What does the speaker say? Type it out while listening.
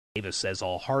Davis says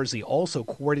al-Harzi also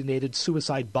coordinated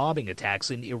suicide bombing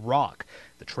attacks in Iraq.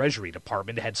 The Treasury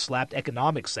Department had slapped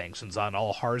economic sanctions on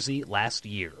al-Harzi last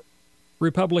year.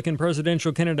 Republican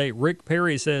presidential candidate Rick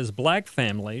Perry says black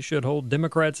families should hold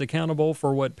Democrats accountable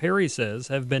for what Perry says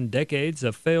have been decades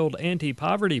of failed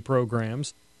anti-poverty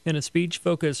programs. In a speech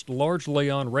focused largely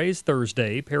on race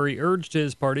Thursday, Perry urged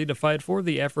his party to fight for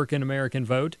the African-American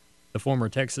vote. The former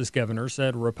Texas governor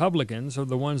said Republicans are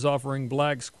the ones offering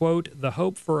blacks, quote, the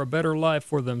hope for a better life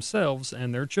for themselves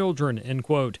and their children, end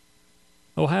quote.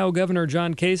 Ohio Governor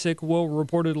John Kasich will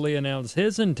reportedly announce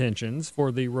his intentions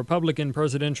for the Republican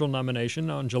presidential nomination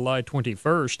on July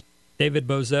 21st. David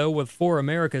Bozel with For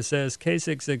America says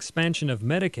Kasich's expansion of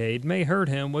Medicaid may hurt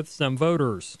him with some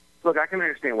voters. Look, I can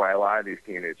understand why a lot of these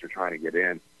candidates are trying to get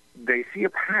in. They see a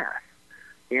path.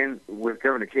 And with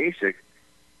Governor Kasich,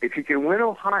 if he can win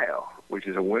Ohio, which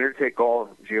is a winner-take-all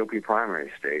GOP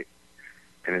primary state,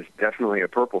 and it's definitely a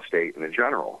purple state in the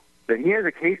general, then he has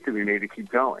a case to be made to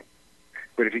keep going.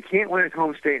 But if he can't win his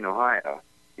home state in Ohio,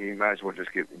 he might as well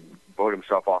just vote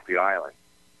himself off the island.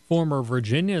 Former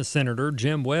Virginia Senator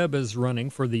Jim Webb is running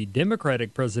for the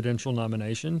Democratic presidential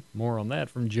nomination. More on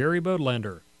that from Jerry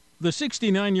Bodlander. The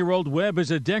 69-year-old Webb is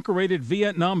a decorated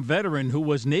Vietnam veteran who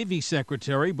was Navy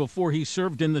Secretary before he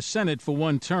served in the Senate for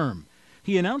one term.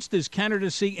 He announced his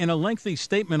candidacy in a lengthy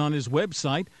statement on his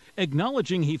website,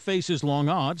 acknowledging he faces long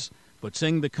odds, but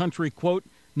saying the country, quote,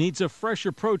 needs a fresh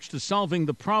approach to solving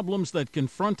the problems that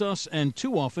confront us and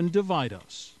too often divide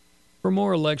us. For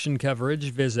more election coverage,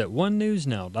 visit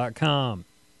onenewsnow.com.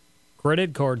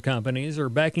 Credit card companies are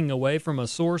backing away from a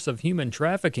source of human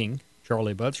trafficking.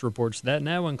 Charlie Butts reports that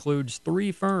now includes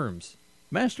 3 firms.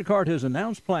 MasterCard has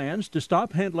announced plans to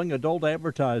stop handling adult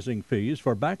advertising fees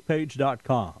for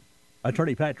Backpage.com.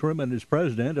 Attorney Pat Truman is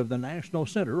president of the National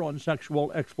Center on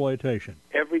Sexual Exploitation.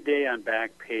 Every day on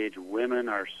Backpage, women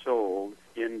are sold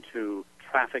into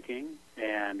trafficking,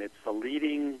 and it's the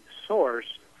leading source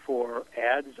for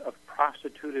ads of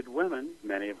prostituted women,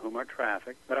 many of whom are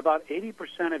trafficked. But about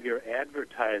 80% of your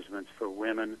advertisements for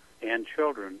women and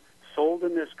children sold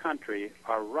in this country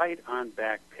are right on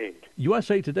Backpage.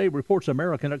 USA Today reports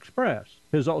American Express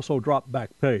has also dropped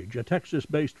Backpage, a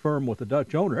Texas-based firm with a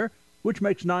Dutch owner, which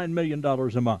makes $9 million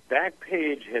a month.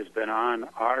 Backpage has been on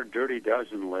our Dirty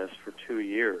Dozen list for 2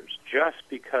 years just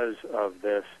because of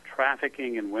this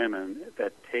trafficking in women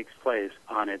that takes place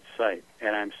on its site.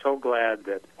 And I'm so glad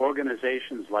that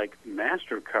organizations like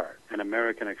MasterCard and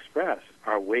American Express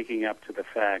are waking up to the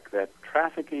fact that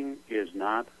trafficking is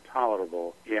not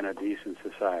tolerable in a decent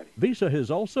society. Visa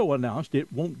has also announced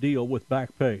it won't deal with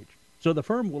Backpage, so the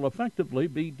firm will effectively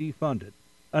be defunded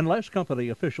unless company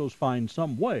officials find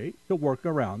some way to work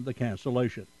around the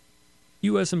cancellation.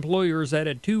 U.S. employers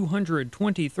added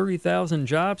 223,000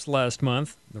 jobs last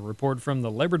month. The report from the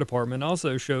Labor Department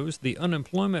also shows the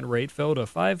unemployment rate fell to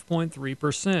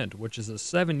 5.3%, which is a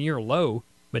 7-year low.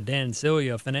 But Dan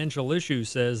Celia of Financial Issues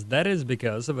says that is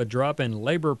because of a drop in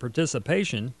labor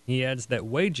participation. He adds that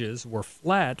wages were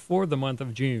flat for the month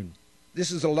of June. This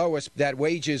is the lowest that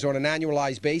wages on an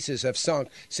annualized basis have sunk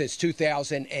since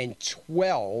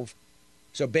 2012.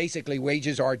 So basically,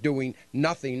 wages are doing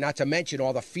nothing, not to mention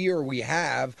all the fear we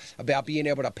have about being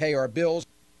able to pay our bills.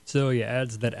 Celia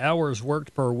adds that hours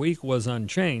worked per week was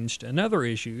unchanged, another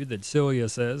issue that Celia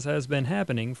says has been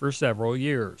happening for several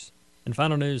years. And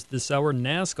final news this hour,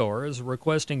 NASCAR is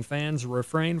requesting fans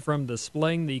refrain from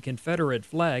displaying the Confederate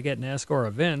flag at NASCAR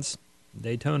events.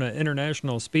 Daytona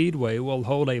International Speedway will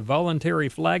hold a voluntary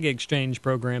flag exchange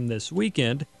program this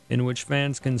weekend in which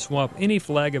fans can swap any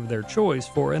flag of their choice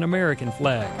for an American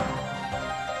flag.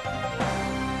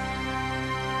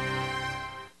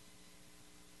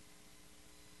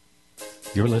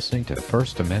 You're listening to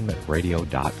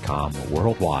FirstAmendmentRadio.com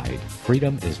worldwide.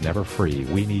 Freedom is never free.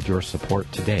 We need your support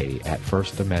today at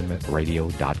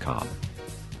FirstAmendmentRadio.com.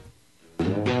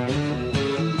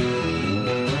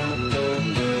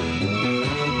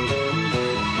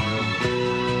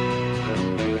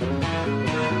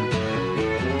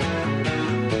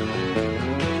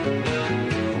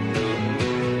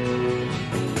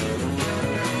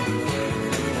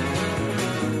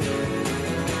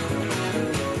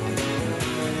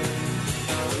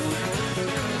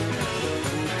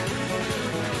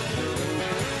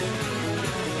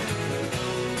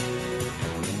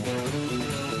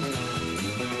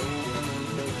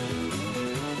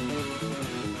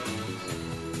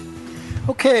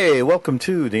 Okay, welcome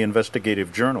to the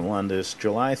Investigative Journal on this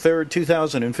July 3rd,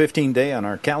 2015 day on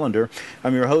our calendar.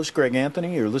 I'm your host, Greg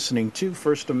Anthony. You're listening to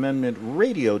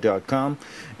FirstAmendmentRadio.com.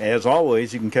 As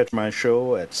always, you can catch my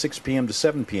show at 6 p.m. to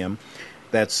 7 p.m.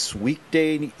 That's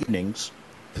weekday evenings,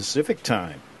 Pacific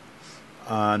time.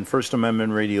 on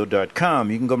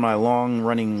FirstAmendmentRadio.com. You can go to my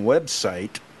long-running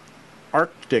website,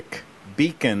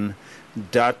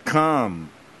 ArcticBeacon.com,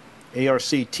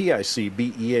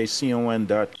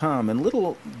 ArcticBeacon.com. And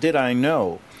little did I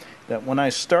know that when I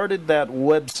started that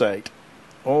website,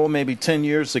 maybe 10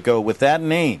 years ago with that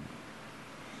name,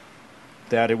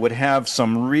 that it would have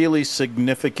some really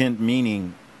significant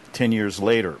meaning 10 years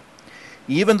later.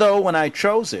 Even though when I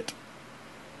chose it,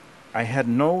 I had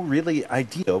no really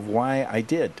idea of why I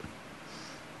did.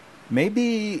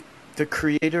 Maybe the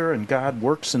Creator and God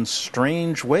works in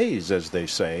strange ways, as they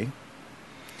say,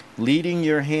 leading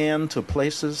your hand to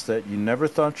places that you never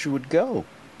thought you would go.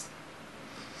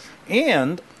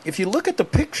 And if you look at the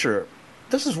picture,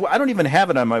 I don't even have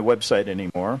it on my website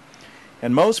anymore,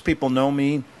 and most people know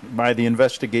me by the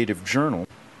Investigative Journal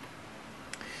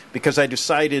because I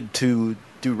decided to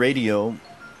do radio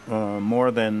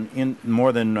more than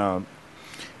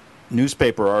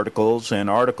newspaper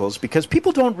articles because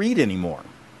people don't read anymore.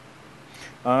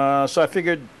 So I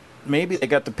figured maybe they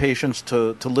got the patience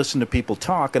to listen to people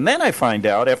talk. And then I find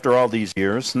out, after all these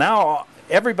years, now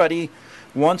everybody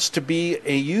wants to be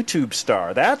a YouTube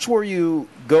star. That's where you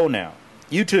go now.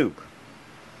 YouTube.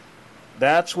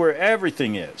 That's where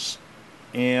everything is.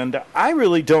 And I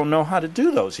really don't know how to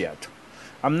do those yet.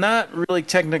 I'm not really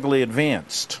technically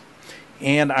advanced.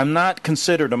 And I'm not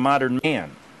considered a modern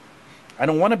man. I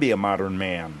don't want to be a modern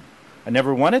man. I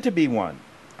never wanted to be one.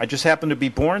 I just happened to be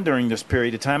born during this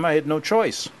period of time. I had no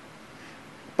choice.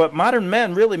 But modern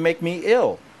men really make me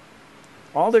ill.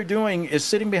 All they're doing is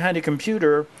sitting behind a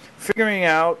computer, figuring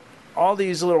out all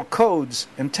these little codes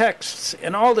and texts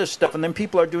and all this stuff. And then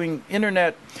people are doing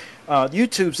internet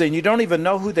YouTubes and you don't even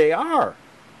know who they are.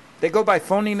 They go by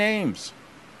phony names.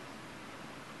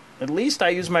 At least I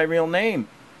use my real name.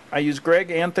 I use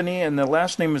Greg Anthony, and the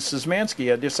last name is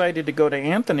Szymanski. I decided to go to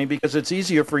Anthony because it's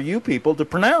easier for you people to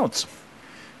pronounce.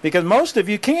 Because most of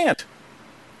you can't.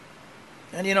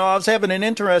 And, I was having an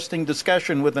interesting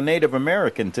discussion with a Native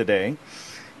American today,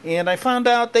 and I found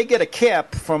out they get a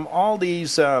cap from all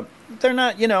these, they're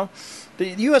not, the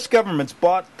U.S. government's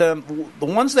bought them, the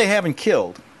ones they haven't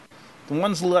killed, the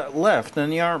ones left,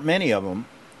 and there aren't many of them.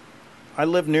 I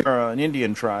live near an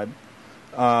Indian tribe.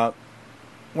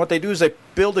 What they do is they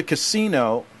build a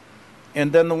casino,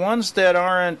 and then the ones that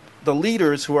aren't the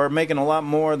leaders, who are making a lot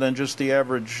more than just the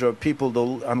average people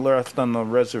left on the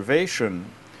reservation,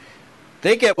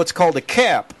 they get what's called a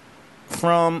cap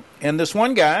from, and this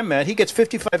one guy I met, he gets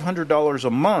 $5,500 a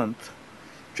month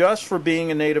just for being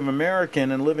a Native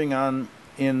American and living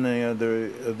in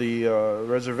the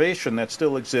reservation that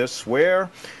still exists where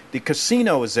the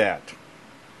casino is at.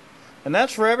 And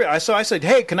that's for so I said,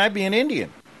 hey, can I be an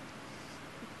Indian?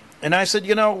 And I said,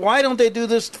 why don't they do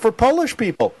this for Polish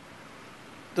people?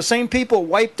 The same people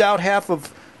wiped out half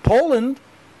of Poland,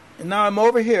 and now I'm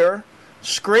over here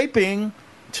scraping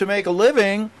to make a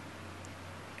living,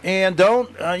 and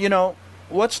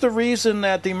what's the reason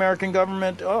that the American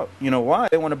government, why?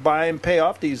 They want to buy and pay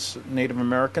off these Native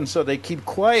Americans, so they keep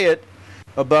quiet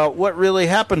about what really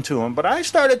happened to them. But I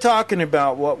started talking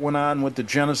about what went on with the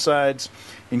genocides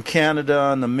in Canada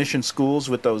and the mission schools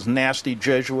with those nasty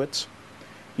Jesuits.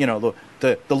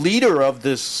 The leader of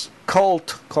this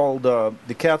cult called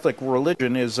the Catholic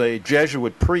religion is a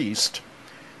Jesuit priest.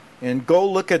 And go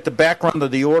look at the background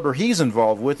of the order he's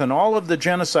involved with and all of the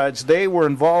genocides they were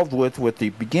involved with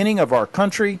the beginning of our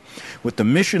country, with the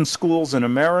mission schools in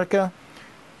America,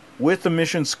 with the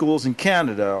mission schools in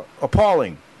Canada.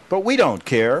 Appalling. But we don't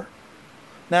care.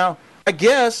 Now, I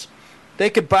guess they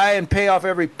could buy and pay off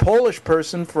every Polish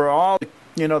person for all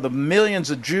the millions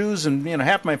of Jews, and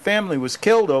half my family was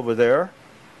killed over there.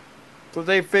 So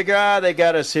they figure, they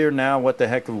got us here now, what the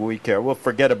heck do we care? We'll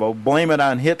forget about, blame it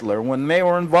on Hitler when they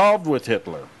were involved with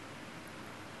Hitler.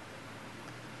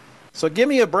 So give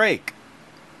me a break.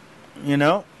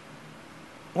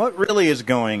 What really is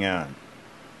going on?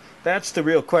 That's the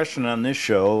real question on this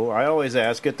show. I always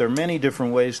ask it. There are many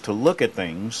different ways to look at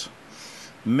things.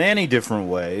 Many different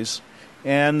ways.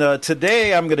 And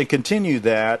today I'm going to continue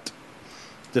that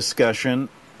discussion.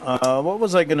 What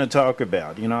was I going to talk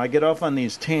about? I get off on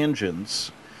these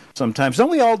tangents sometimes. Don't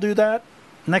we all do that?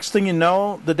 Next thing you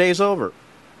know, the day's over.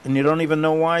 And you don't even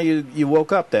know why you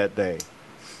woke up that day.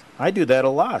 I do that a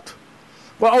lot.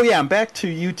 Well, I'm back to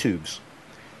YouTubes.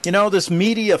 This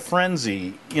media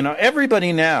frenzy,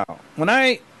 everybody now. When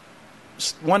I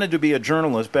wanted to be a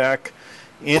journalist back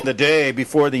in the day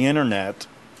before the internet,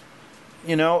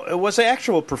 it was an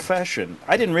actual profession.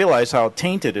 I didn't realize how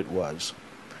tainted it was.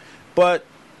 But,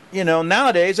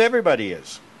 nowadays everybody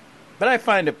is. But I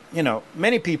find that,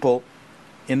 many people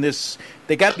in this,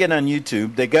 they got to get on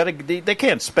YouTube. They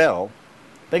can't spell.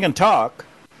 They can talk,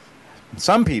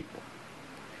 some people,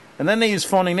 and then they use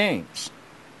phony names,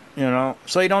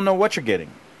 so you don't know what you're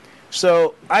getting.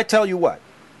 So I tell you what,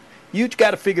 you've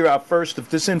got to figure out first if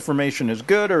this information is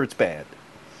good or it's bad.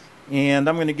 And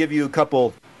I'm going to give you a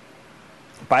couple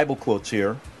Bible quotes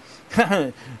here.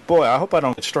 Boy, I hope I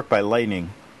don't get struck by lightning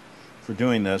for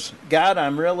doing this. God,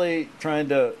 I'm really trying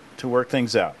to work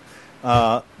things out.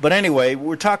 But anyway,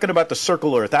 we're talking about the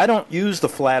circle earth. I don't use the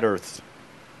flat earth.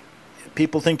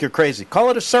 People think you're crazy. Call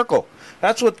it a circle.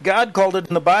 That's what God called it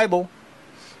in the Bible.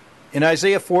 In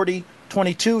Isaiah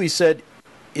 40:22, he said,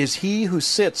 is he who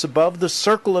sits above the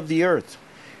circle of the earth,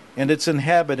 and its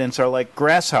inhabitants are like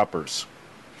grasshoppers,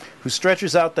 who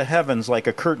stretches out the heavens like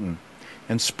a curtain,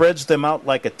 and spreads them out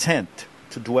like a tent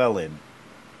to dwell in.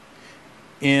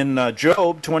 In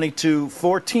Job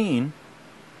 22:14,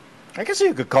 I guess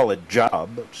you could call it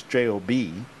Job, it's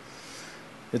J-O-B,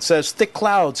 it says, thick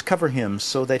clouds cover him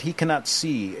so that he cannot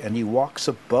see, and he walks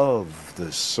above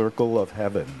the circle of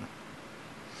heaven.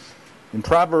 In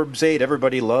Proverbs 8,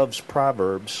 everybody loves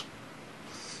Proverbs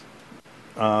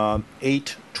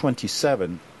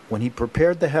 8:27, when he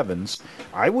prepared the heavens,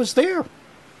 I was there.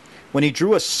 When he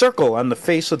drew a circle on the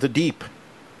face of the deep.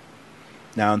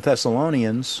 Now in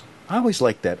Thessalonians, I always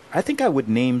like that. I think I would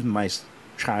name my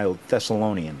child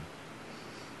Thessalonian.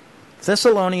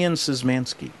 Thessalonian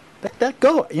Szymanski. That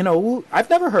go, I've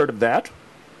never heard of that.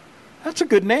 That's a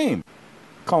good name.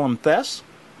 Call him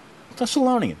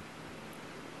Thessalonian.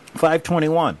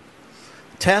 5:21.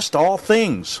 Test all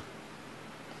things.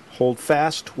 Hold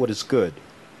fast what is good.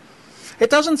 It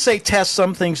doesn't say test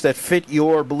some things that fit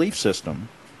your belief system.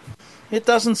 It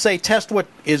doesn't say test what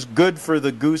is good for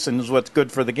the goose and is what's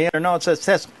good for the gander. No, it says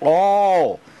test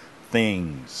all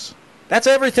things. That's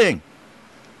everything.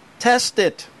 Test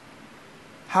it.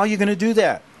 How are you going to do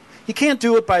that? You can't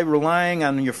do it by relying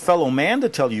on your fellow man to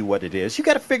tell you what it is. You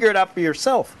got to figure it out for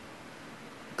yourself.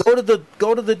 Go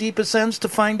to the deepest ends to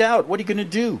find out. What are you going to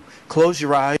do? Close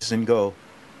your eyes and go,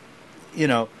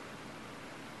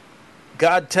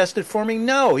 God tested for me?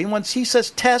 No. He says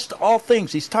test all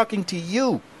things. He's talking to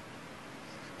you.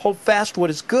 Hold fast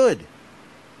what is good.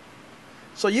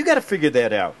 So you got to figure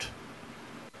that out.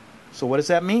 So what does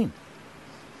that mean?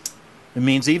 It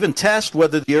means even test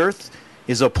whether the earth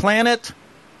is a planet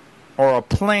or a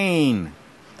plane.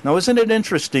 Now isn't it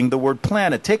interesting, the word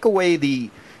planet? Take away the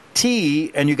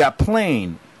T and you got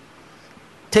plane.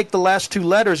 Take the last two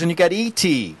letters and you got ET.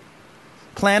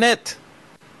 Planet.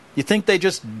 You think they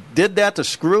just did that to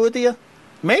screw with you?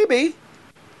 Maybe.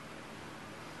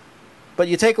 But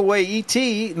you take away ET,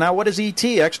 now what is ET?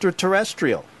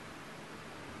 Extraterrestrial.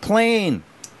 Plane.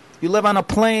 You live on a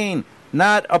plane,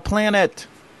 not a planet.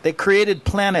 They created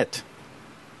planet.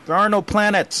 There are no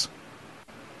planets.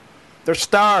 They're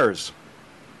stars.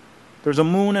 There's a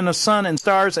moon and a sun and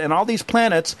stars and all these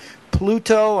planets,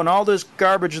 Pluto and all this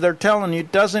garbage they're telling you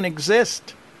doesn't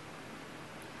exist.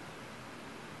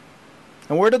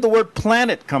 And where did the word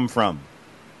planet come from?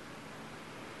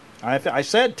 I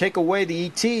said take away the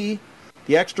ET,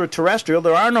 the extraterrestrial.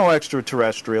 There are no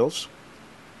extraterrestrials.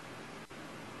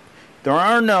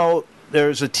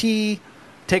 There's a T,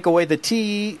 take away the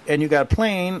T, and you got a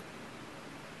plane.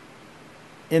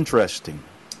 Interesting.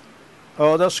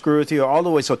 Oh, they'll screw with you all the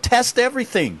way. So test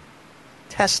everything.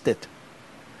 Test it.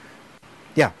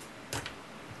 Yeah.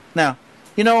 Now,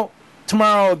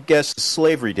 tomorrow, I guess, is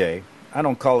Slavery Day. I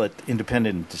don't call it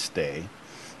Independence Day.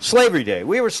 Slavery Day.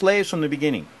 We were slaves from the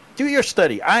beginning. Do your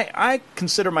study. I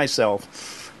consider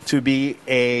myself to be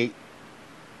a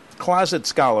closet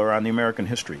scholar on the American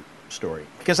history story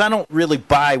because I don't really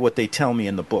buy what they tell me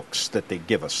in the books that they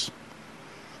give us.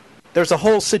 There's a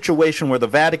whole situation where the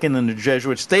Vatican and the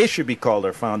Jesuits, they should be called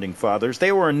our founding fathers.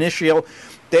 They were initial.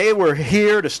 They were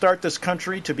here to start this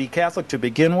country to be Catholic to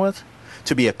begin with,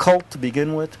 to be a cult to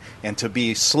begin with, and to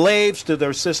be slaves to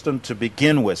their system to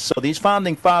begin with. So these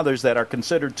founding fathers that are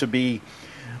considered to be,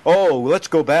 let's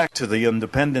go back to the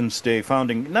Independence Day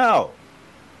founding. No.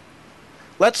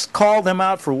 Let's call them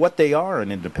out for what they are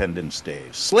on Independence Day.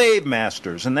 Slave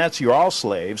masters, and you're all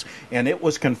slaves. And it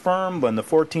was confirmed when the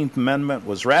 14th Amendment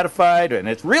was ratified, and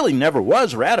it really never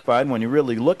was ratified when you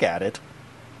really look at it.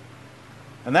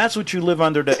 And that's what you live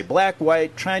under today. Black,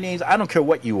 white, Chinese, I don't care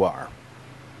what you are.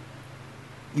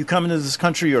 You come into this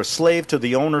country, you're a slave to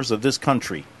the owners of this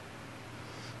country.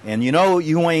 And you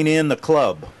ain't in the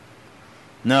club.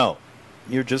 No.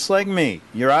 You're just like me.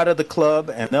 You're out of the club,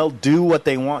 and they'll do what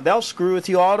they want. They'll screw with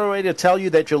you all the way to tell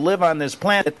you that you live on this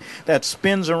planet that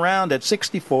spins around at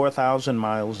 64,000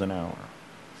 miles an hour.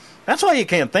 That's why you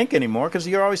can't think anymore, because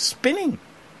you're always spinning.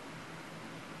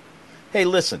 Hey,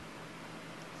 listen.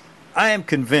 I am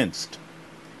convinced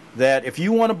that if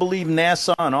you want to believe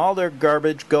NASA and all their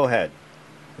garbage, go ahead.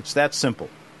 It's that simple.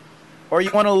 Or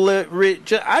you want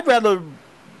to I'd rather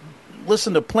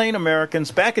listen to plain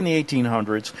Americans back in the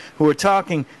 1800s who were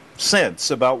talking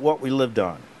sense about what we lived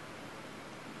on.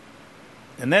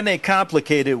 And then they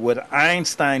complicate it with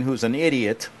Einstein, who's an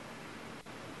idiot.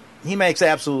 He makes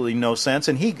absolutely no sense,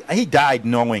 and he died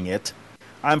knowing it.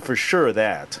 I'm for sure of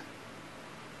that.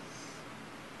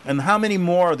 And how many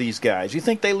more of these guys? You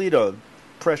think they lead a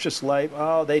precious life?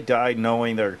 Oh, they died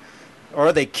knowing they're...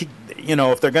 Or they,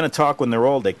 if they're going to talk when they're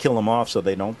old, they kill them off so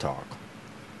they don't talk.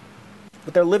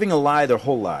 But they're living a lie their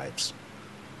whole lives.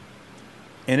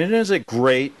 And isn't it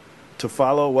great to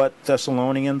follow what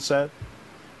Thessalonians said?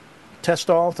 Test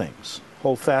all things.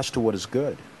 Hold fast to what is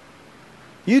good.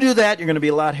 You do that, you're going to be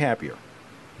a lot happier.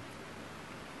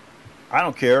 I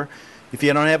don't care if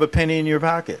you don't have a penny in your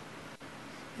pocket.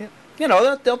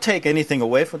 They'll take anything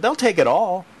away from. They'll take it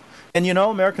all. And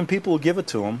American people will give it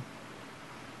to them.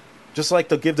 Just like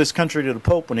they'll give this country to the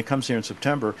Pope when he comes here in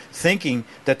September, thinking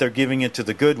that they're giving it to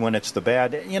the good when it's the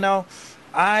bad.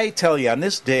 I tell you, on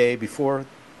this day, before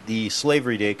the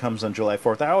Slavery Day comes on July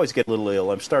 4th, I always get a little ill.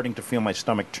 I'm starting to feel my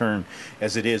stomach turn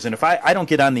as it is. And if I don't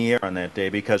get on the air on that day,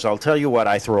 because I'll tell you what,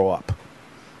 I throw up.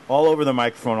 All over the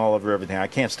microphone, all over everything. I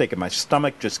can't stick it. My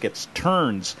stomach just gets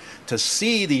turns to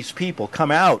see these people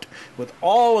come out with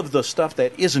all of the stuff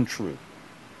that isn't true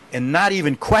and not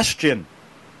even question.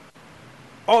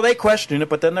 Oh, they question it,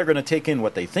 but then they're going to take in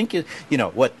what they think is,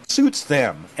 what suits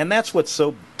them. And that's what's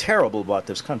so terrible about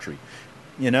this country.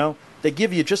 They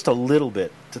give you just a little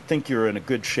bit to think you're in a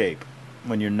good shape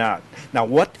when you're not. Now,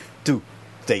 what do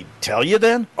they tell you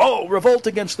then? Oh, revolt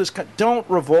against this country. Don't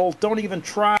revolt. Don't even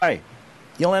try.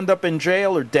 You'll end up in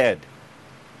jail or dead.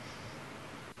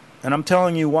 And I'm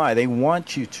telling you why. They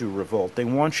want you to revolt. They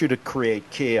want you to create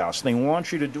chaos. They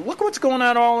want you to do... Look what's going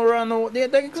on all around the world.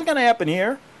 It's going to happen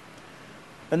here.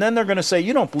 And then they're going to say,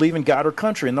 you don't believe in God or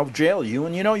country, and they'll jail you.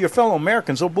 And your fellow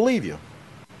Americans will believe you.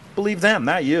 Believe them,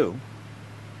 not you.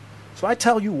 So I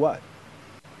tell you what.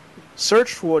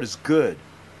 Search for what is good.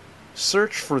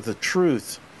 Search for the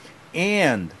truth.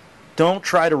 And don't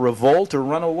try to revolt or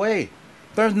run away.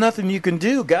 There's nothing you can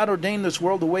do. God ordained this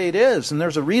world the way it is, and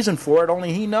there's a reason for it,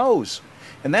 only He knows.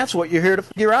 And that's what you're here to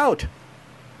figure out.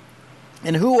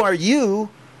 And who are you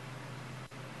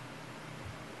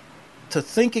to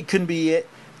think it can be it?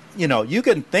 You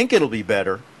can think it'll be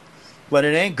better, but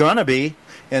it ain't gonna be.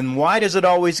 And why does it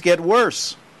always get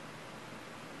worse?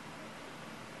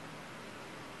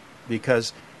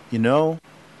 Because, you're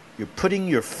putting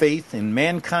your faith in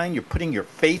mankind, you're putting your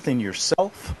faith in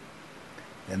yourself,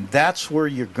 and that's where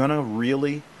you're going to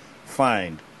really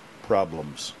find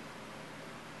problems.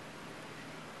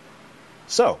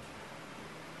 So,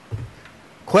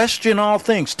 question all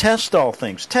things, test all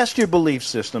things, test your belief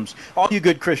systems. All you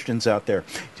good Christians out there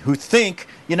who think,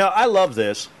 I love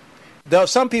this. Though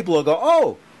some people will go,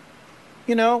 oh,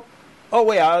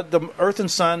 the Earth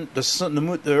and Sun, the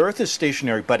moon, the Earth is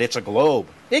stationary, but it's a globe.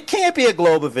 It can't be a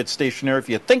globe if it's stationary if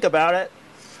you think about it.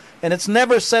 And it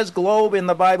never says globe in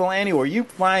the Bible anywhere. You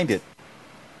find it.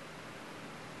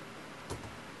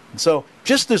 So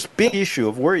just this big issue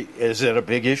of is it a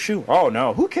big issue? Oh,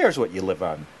 no. Who cares what you live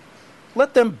on?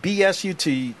 Let them BS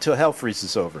you till hell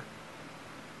freezes over.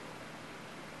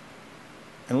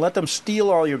 And let them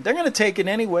steal all your... They're going to take it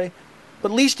anyway.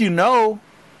 But at least you know.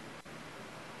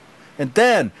 And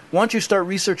then, once you start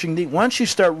researching, once you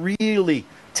start really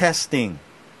testing,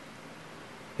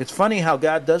 it's funny how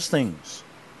God does things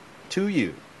to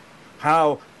you.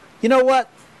 How, there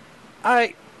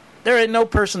ain't no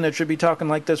person that should be talking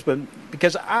like this, but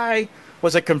because I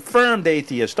was a confirmed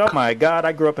atheist. Oh my God,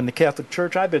 I grew up in the Catholic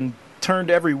Church. I've been turned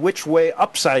every which way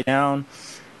upside down,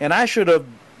 and I should have,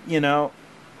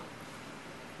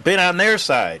 been on their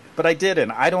side, but I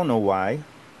didn't. I don't know why.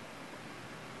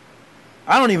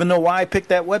 I don't even know why I picked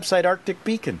that website, Arctic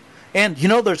Beacon. And,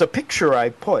 there's a picture I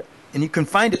put, and you can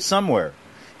find it somewhere.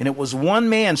 And it was one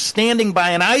man standing by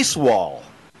an ice wall.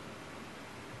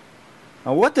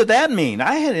 Now, what did that mean?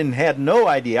 I had no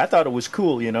idea. I thought it was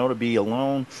cool, to be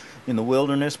alone in the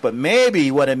wilderness. But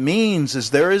maybe what it means is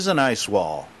there is an ice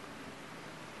wall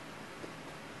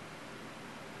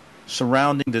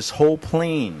surrounding this whole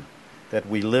plain that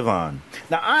we live on.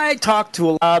 Now, I talk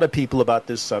to a lot of people about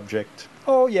this subject.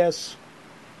 Oh, yes.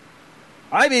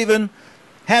 I've even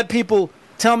had people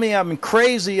tell me I'm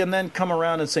crazy and then come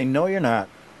around and say, no, you're not.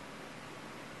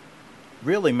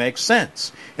 Really makes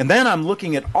sense. And then I'm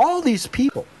looking at all these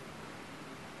people.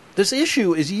 This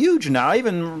issue is huge now. I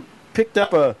even picked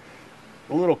up a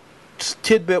little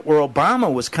tidbit where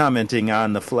Obama was commenting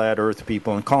on the flat earth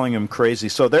people and calling them crazy.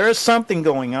 So there is something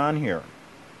going on here.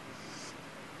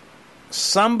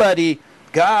 somebody,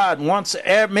 God wants,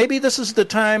 maybe this is the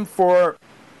time for,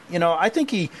 I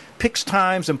think he picks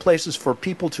times and places for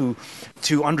people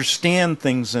to understand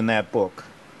things in that book.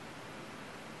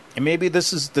 And maybe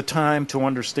this is the time to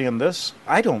understand this.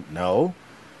 I don't know.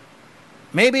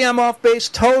 Maybe I'm off base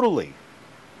totally.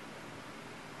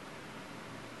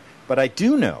 But I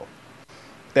do know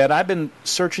that I've been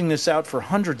searching this out for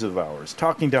hundreds of hours,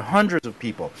 talking to hundreds of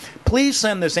people. Please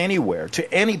send this anywhere,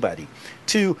 to anybody.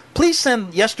 Please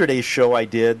send yesterday's show I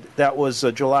did, that was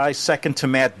July 2nd, to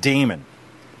Matt Damon.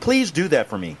 Please do that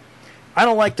for me. I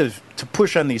don't like to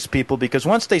push on these people because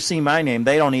once they see my name,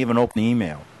 they don't even open the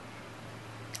email.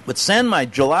 But send my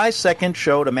July 2nd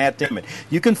show to Matt Damon.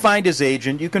 You can find his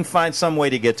agent. You can find some way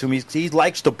to get to him. He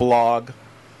likes to blog.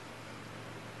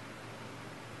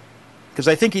 Because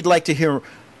I think he'd like to hear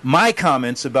my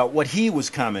comments about what he was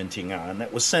commenting on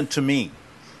that was sent to me,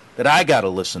 that I got to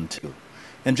listen to.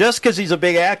 And just because he's a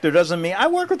big actor doesn't mean I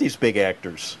work with these big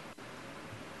actors.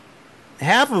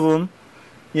 Half of them,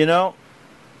 they're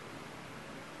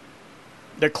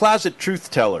closet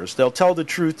truth tellers. They'll tell the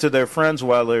truth to their friends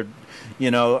while they're,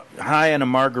 high on a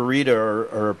margarita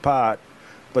or a pot.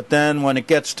 But then when it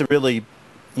gets to really,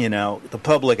 the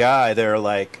public eye, they're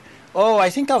like, oh, I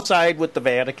think I'll side with the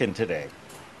Vatican today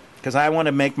because I want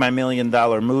to make my $1 million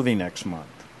movie next month.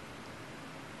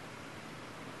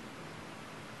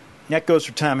 That goes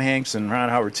for Tom Hanks and Ron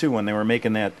Howard, too, when they were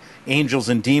making that Angels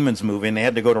and Demons movie, and they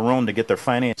had to go to Rome to get their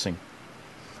financing.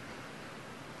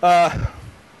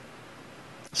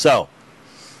 So,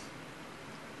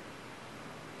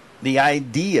 the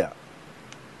idea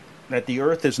that the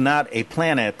Earth is not a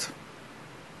planet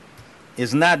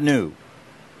is not new.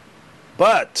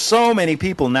 But so many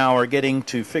people now are getting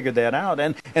to figure that out.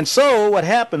 And so what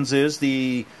happens is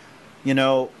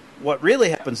what really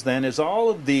happens then is all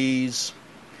of these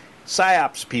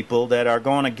PSYOPs people that are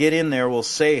going to get in there will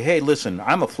say, hey, listen,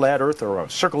 I'm a flat earth or a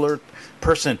circle earth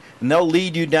person. And they'll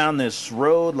lead you down this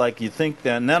road like you think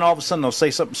that. And then all of a sudden they'll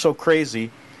say something so crazy.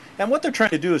 And what they're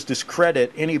trying to do is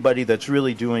discredit anybody that's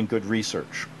really doing good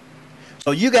research.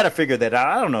 So you got to figure that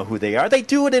out. I don't know who they are. They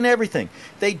do it in everything.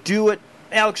 They do it.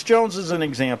 Alex Jones is an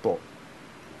example.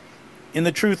 In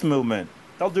the Truth Movement.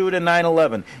 They'll do it in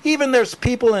 9/11. Even there's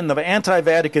people in the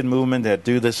anti-Vatican movement that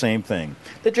do the same thing.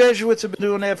 The Jesuits have been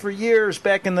doing that for years.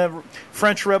 Back in the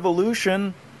French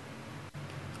Revolution,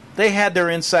 they had their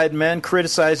inside men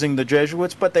criticizing the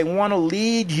Jesuits, but they want to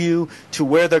lead you to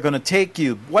where they're going to take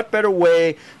you. What better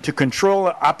way to control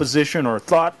opposition or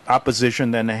thought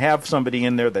opposition than to have somebody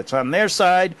in there that's on their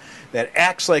side that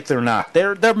acts like they're not?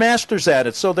 They're masters at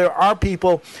it. So there are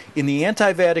people in the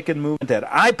anti-Vatican movement that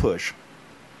I push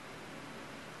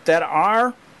that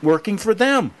are working for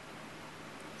them.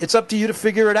 It's up to you to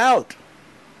figure it out.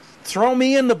 Throw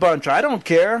me in the bunch. I don't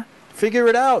care. Figure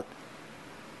it out.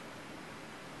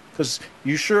 Because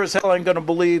you sure as hell ain't going to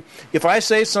believe. If I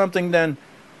say something, then,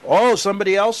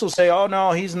 somebody else will say, oh,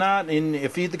 no, he's not. And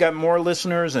if he's got more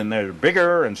listeners and they're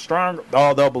bigger and stronger,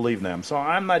 they'll believe them. So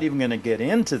I'm not even going to get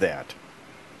into that.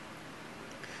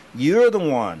 You're the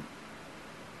one.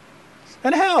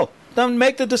 And hell, then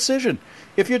make the decision.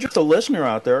 If you're just a listener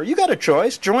out there, you got a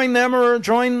choice. Join them or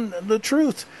join the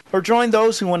truth. Or join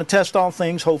those who want to test all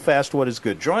things, hold fast what is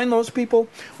good. Join those people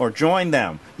or join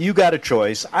them. You got a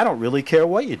choice. I don't really care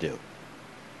what you do.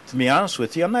 To be honest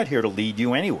with you, I'm not here to lead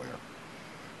you anywhere.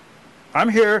 I'm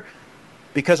here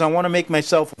because I want to make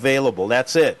myself available.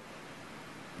 That's it.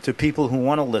 To people who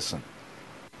want to listen.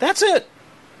 That's it.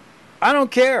 I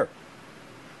don't care.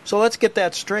 So let's get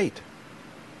that straight.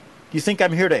 You think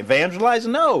I'm here to evangelize?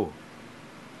 No.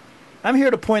 I'm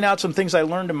here to point out some things I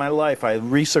learned in my life, I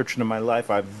researched in my life,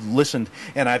 I've listened,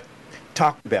 and I've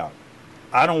talked about.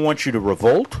 I don't want you to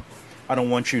revolt. I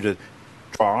don't want you to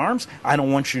draw arms. I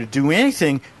don't want you to do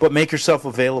anything but make yourself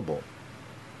available.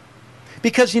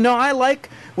 Because,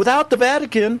 without the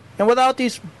Vatican and without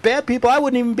these bad people, I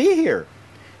wouldn't even be here.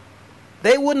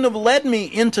 They wouldn't have led me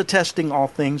into testing all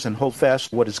things and hold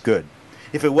fast what is good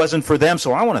if it wasn't for them.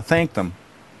 So I want to thank them.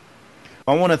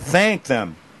 I want to thank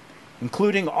them,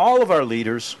 including all of our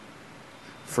leaders,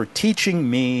 for teaching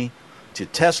me to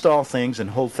test all things and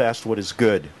hold fast what is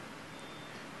good.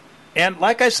 And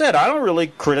like I said, I don't really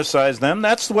criticize them.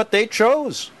 That's what they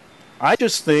chose. I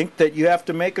just think that you have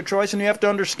to make a choice and you have to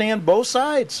understand both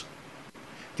sides.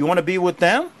 Do you want to be with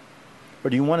them? Or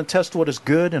do you want to test what is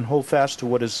good and hold fast to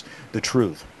what is the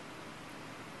truth?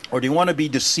 Or do you want to be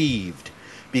deceived?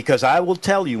 Because I will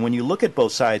tell you, when you look at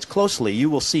both sides closely, you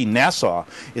will see NASA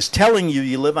is telling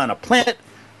you live on a planet.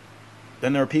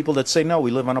 Then there are people that say, no,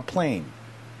 we live on a plane.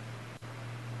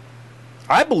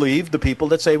 I believe the people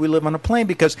that say we live on a plane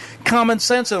because common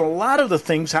sense and a lot of the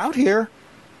things out here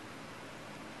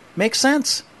make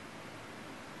sense.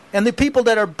 And the people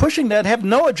that are pushing that have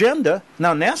no agenda.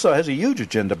 Now, NASA has a huge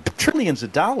agenda, trillions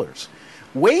of dollars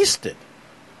wasted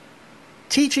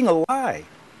teaching a lie.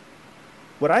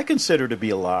 What I consider to be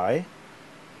a lie.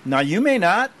 Now, you may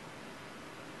not,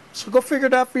 so go figure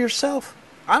it out for yourself.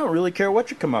 I don't really care what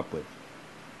you come up with.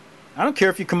 I don't care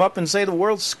if you come up and say the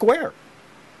world's square,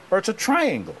 or it's a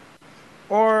triangle,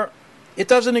 or it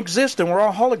doesn't exist and we're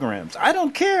all holograms. I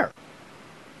don't care.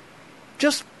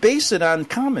 Just base it on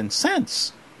common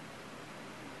sense.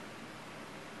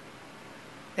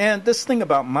 And this thing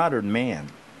about modern man,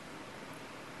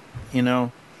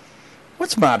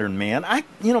 what's modern man?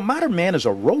 Modern man is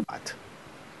a robot.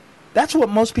 That's what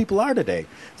most people are today.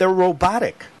 They're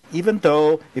robotic, even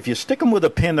though if you stick them with a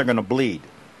pin, they're going to bleed.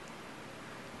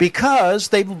 Because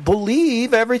they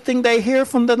believe everything they hear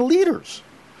from the leaders,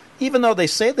 even though they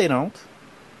say they don't.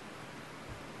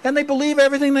 And they believe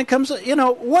everything that comes,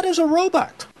 what is a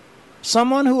robot?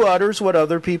 Someone who utters what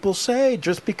other people say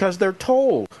just because they're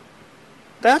told.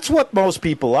 That's what most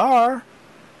people are.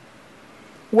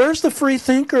 Where's the free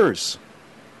thinkers?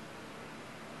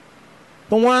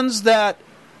 The ones that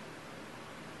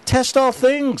test all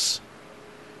things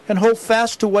and hold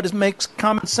fast to what makes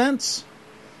common sense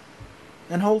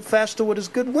and hold fast to what is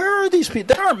good. Where are these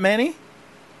people? There aren't many.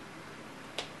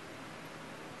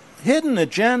 Hidden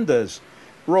agendas,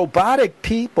 robotic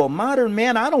people, modern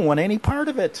man, I don't want any part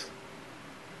of it.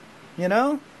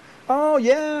 Oh,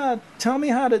 yeah, tell me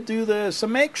how to do this. So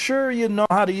make sure you know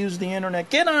how to use the internet.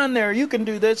 Get on there. You can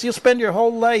do this. You'll spend your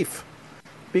whole life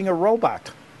being a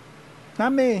robot.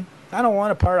 Not me. I don't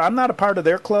want a part. I'm not a part of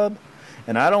their club,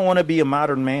 and I don't want to be a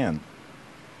modern man.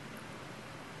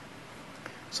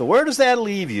 So where does that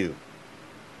leave you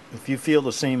if you feel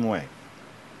the same way?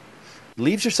 It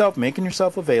leaves yourself making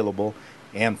yourself available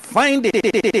and finding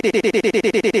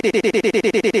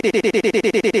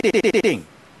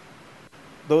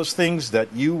those things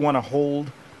that you want to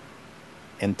hold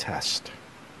and test.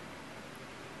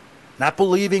 Not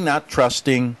believing, not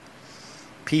trusting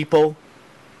people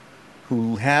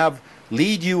who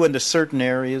lead you into certain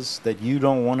areas that you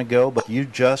don't want to go, but you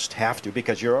just have to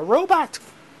because you're a robot.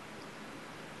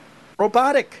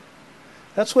 Robotic.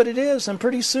 That's what it is. And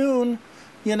pretty soon,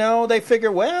 they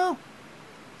figure, well,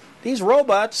 these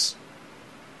robots,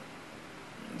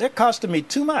 they're costing me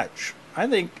too much. I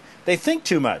think they think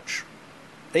too much.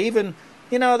 They even,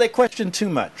 they question too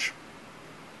much.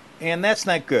 And that's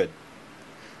not good.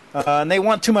 And they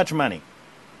want too much money.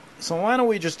 So why don't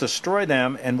we just destroy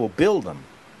them and we'll build them?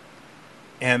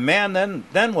 And man,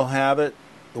 then we'll have it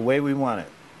the way we want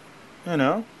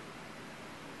it.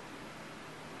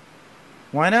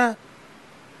 Why not?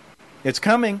 It's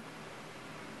coming.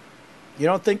 You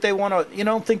don't think they want to, you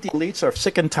don't think the elites are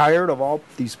sick and tired of all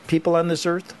these people on this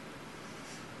earth?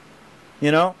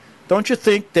 Don't you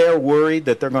think they're worried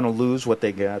that they're going to lose what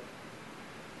they get?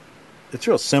 It's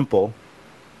real simple.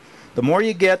 The more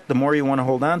you get, the more you want to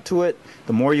hold on to it,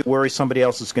 the more you worry somebody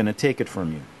else is going to take it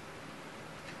from you.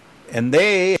 And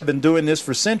they have been doing this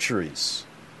for centuries.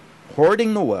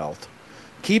 Hoarding the wealth,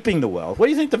 keeping the wealth. What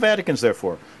do you think the Vatican's there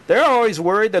for? They're always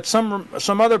worried that some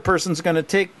other person's going to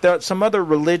take, some other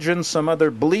religion, some other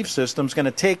belief system's going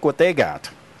to take what they got.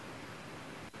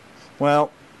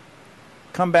 Well,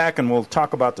 come back and we'll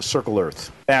talk about the Circle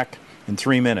Earth. Back in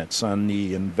 3 minutes on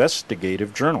the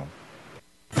Investigative Journal.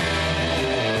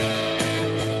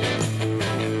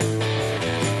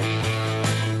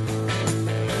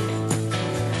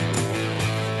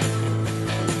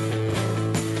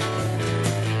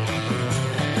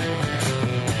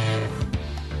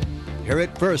 Hear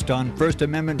it first on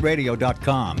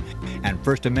FirstAmendmentRadio.com and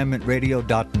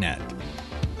FirstAmendmentRadio.net.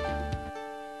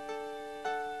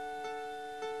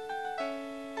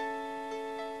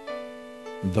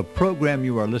 The program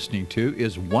you are listening to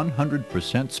is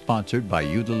 100% sponsored by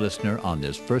you, the listener, on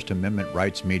this First Amendment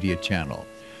Rights Media channel.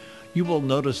 You will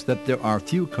notice that there are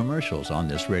few commercials on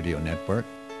this radio network.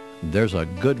 There's a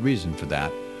good reason for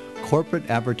that. Corporate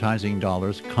advertising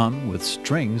dollars come with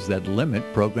strings that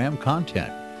limit program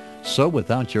content. So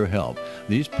without your help,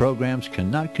 these programs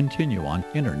cannot continue on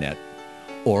internet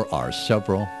or our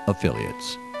several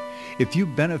affiliates. If you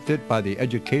benefit by the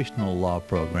educational law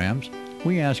programs,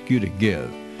 we ask you to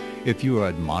give. If you are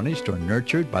admonished or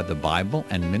nurtured by the Bible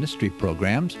and ministry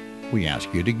programs, we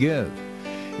ask you to give.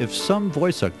 If some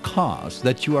voice a cause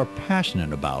that you are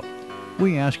passionate about,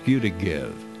 we ask you to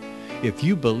give. If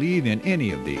you believe in any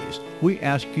of these, we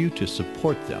ask you to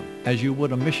support them as you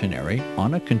would a missionary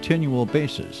on a continual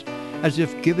basis, as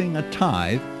if giving a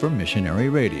tithe for missionary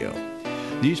radio.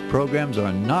 These programs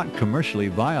are not commercially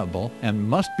viable and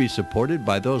must be supported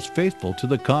by those faithful to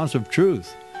the cause of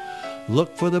truth.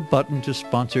 Look for the button to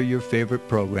sponsor your favorite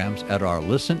programs at our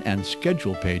listen and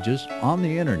schedule pages on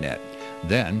the internet.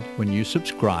 Then, when you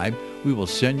subscribe, we will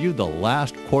send you the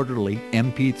last quarterly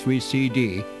MP3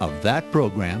 CD of that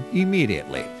program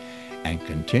immediately, and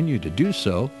continue to do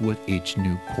so with each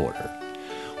new quarter.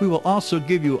 We will also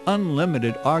give you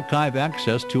unlimited archive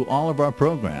access to all of our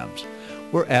programs.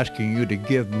 We're asking you to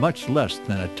give much less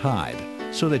than a tithe,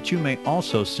 so that you may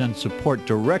also send support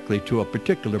directly to a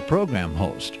particular program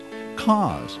host,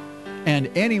 cause, and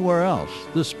anywhere else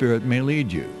the Spirit may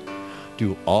lead you.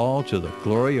 Do all to the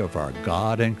glory of our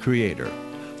God and Creator,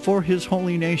 for His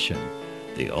holy nation,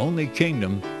 the only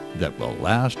kingdom that will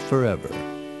last forever.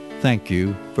 Thank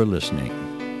you for listening.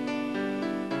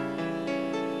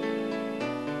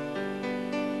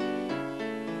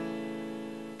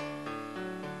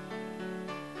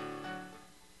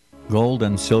 Gold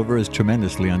and silver is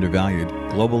tremendously undervalued.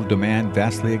 Global demand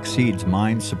vastly exceeds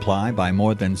mine supply by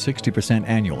more than 60%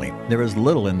 annually. There is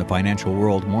little in the financial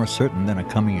world more certain than a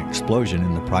coming explosion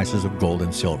in the prices of gold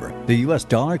and silver. The U.S.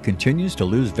 dollar continues to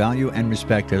lose value and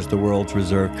respect as the world's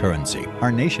reserve currency.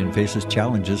 Our nation faces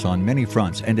challenges on many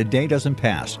fronts, and a day doesn't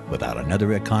pass without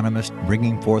another economist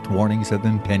bringing forth warnings of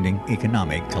impending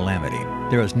economic calamity.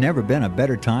 There has never been a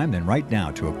better time than right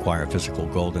now to acquire physical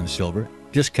gold and silver.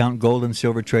 Discount Gold and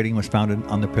Silver Trading was founded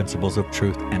on the principles of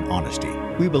truth and honesty.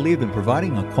 We believe in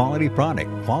providing a quality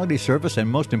product, quality service, and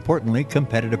most importantly,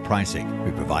 competitive pricing.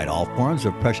 We provide all forms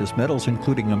of precious metals,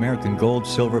 including American gold,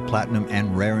 silver, platinum,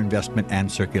 and rare investment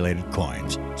and circulated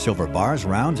coins. Silver bars,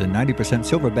 rounds, and 90%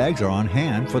 silver bags are on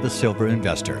hand for the silver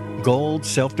investor. Gold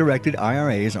self-directed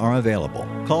IRAs are available.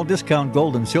 Call Discount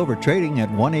Gold and Silver Trading at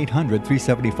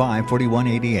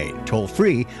 1-800-375-4188. Toll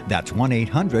free, that's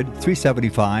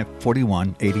 1-800-375-4188.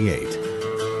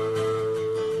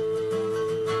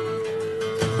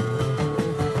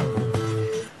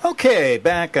 Okay,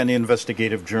 back on the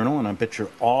Investigative Journal, and I bet you're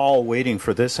all waiting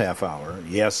for this half hour.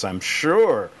 Yes, I'm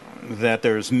sure that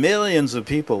there's millions of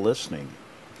people listening.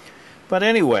 But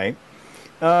anyway,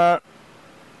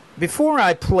 before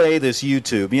I play this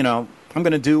YouTube, I'm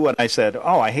going to do what I said.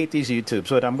 Oh, I hate these YouTubes,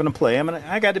 but I'm going to play them, and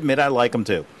I got to admit I like them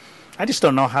too. I just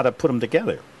don't know how to put them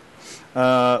together.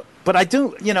 But I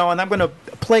do, and I'm going to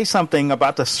play something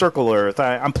about the circle Earth.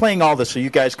 I'm playing all this so you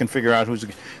guys can figure out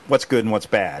what's good and what's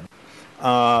bad.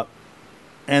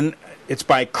 And it's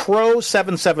by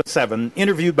Crow777,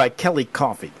 interviewed by Kelly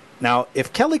Coffey. Now,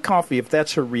 if Kelly Coffey, if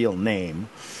that's her real name,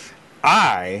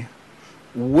 I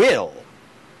will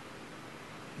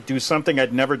do something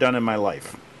I'd never done in my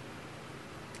life.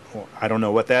 Well, I don't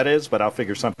know what that is, but I'll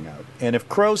figure something out. And if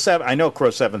I know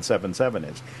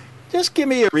Crow777 is, just give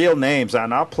me your real names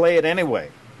and I'll play it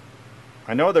anyway.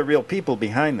 I know there are real people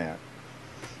behind that.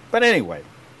 But anyway,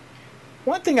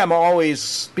 one thing I'm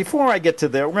always, before I get to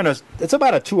there, it's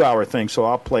about a 2-hour thing, so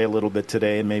I'll play a little bit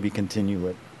today and maybe continue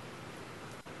it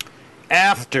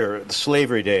after the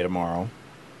Slavery Day tomorrow.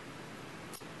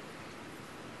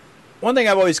 One thing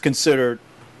I've always considered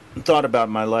and thought about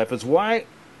in my life is why,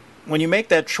 when you make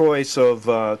that choice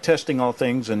of testing all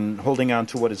things and holding on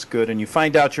to what is good, and you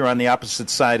find out you're on the opposite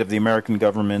side of the American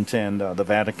government and the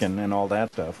Vatican and all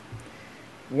that stuff,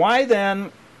 why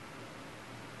then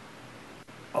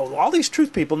all these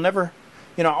truth people never,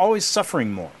 always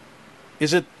suffering more?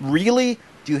 Is it really,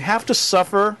 do you have to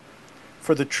suffer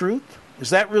for the truth?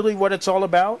 Is that really what it's all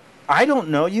about? I don't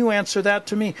know. You answer that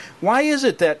to me. Why is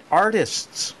it that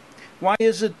artists, why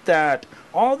is it that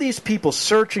all these people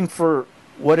searching for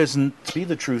what isn't to be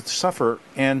the truth suffer,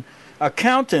 and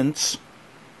accountants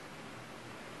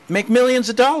make millions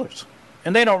of dollars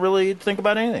and they don't really think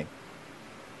about anything?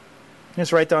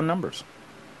 Just write down numbers.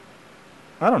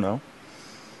 I don't know.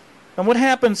 And what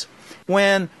happens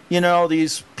when,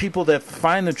 these people that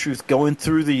find the truth going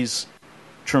through these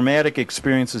traumatic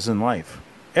experiences in life?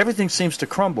 Everything seems to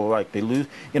crumble, like they lose.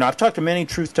 I've talked to many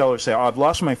truth tellers say, I've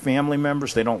lost my family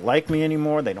members. They don't like me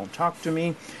anymore. They don't talk to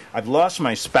me. I've lost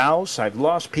my spouse. I've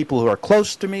lost people who are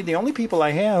close to me. The only people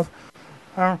I have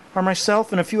are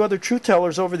myself and a few other truth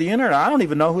tellers over the internet. I don't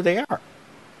even know who they are.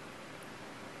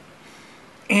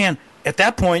 And at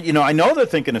that point, I know they're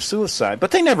thinking of suicide,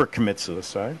 but they never commit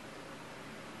suicide.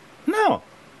 No.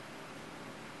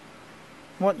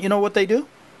 What they do?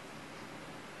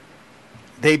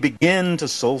 They begin to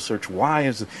soul search. Why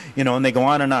is it, and they go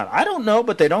on and on. I don't know,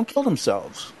 but they don't kill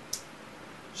themselves.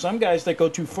 Some guys that go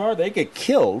too far, they get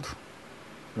killed.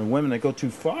 Or women that go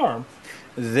too far,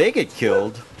 they get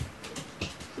killed.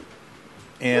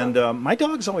 And my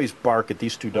dogs always bark at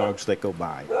these two dogs that go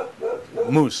by.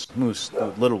 Moose,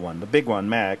 the little one. The big one,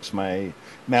 Max, my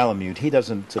Malamute, he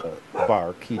doesn't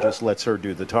bark. He just lets her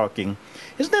do the talking.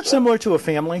 Isn't that similar to a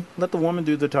family? Let the woman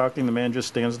do the talking. The man just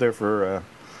stands there for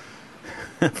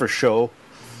for show.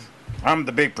 I'm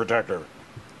the big protector,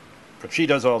 but she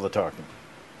does all the talking.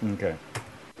 Okay.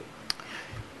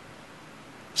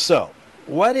 So,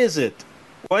 what is it?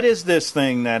 What is this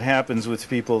thing that happens with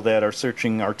people that are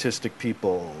searching artistic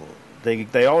people?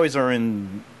 They always are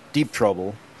in deep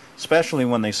trouble, especially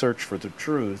when they search for the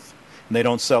truth, and they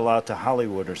don't sell out to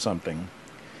Hollywood or something.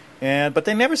 But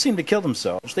they never seem to kill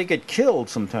themselves. They get killed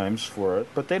sometimes for it,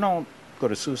 but they don't go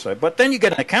to suicide. But then you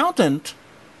get an accountant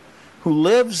who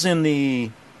lives in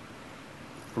the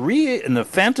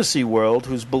fantasy world,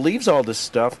 who believes all this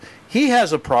stuff. He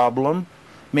has a problem.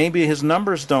 Maybe his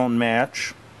numbers don't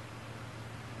match.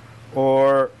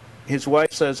 Or his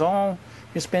wife says, oh,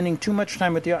 you're spending too much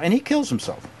time with the... And he kills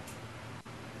himself.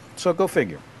 So go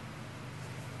figure.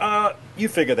 You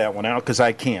figure that one out, because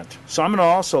I can't. So I'm going to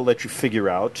also let you figure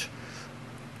out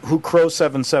who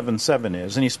Crow777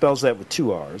 is, and he spells that with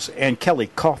 2 R's, and Kelly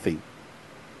Coffee,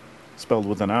 spelled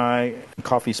with an I, and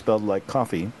coffee spelled like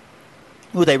coffee,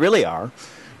 who they really are,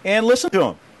 and listen to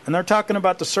them. And they're talking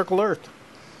about the Circle Earth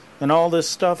and all this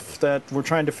stuff that we're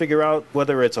trying to figure out,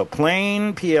 whether it's a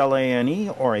plane, Plane,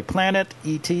 or a planet,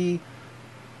 ET. The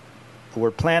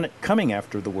word planet coming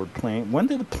after the word plane. When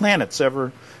did the planets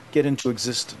ever get into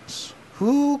existence?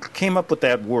 Who came up with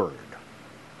that word?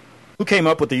 Who came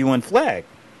up with the UN flag?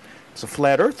 It's a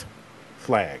flat Earth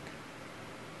flag.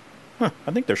 I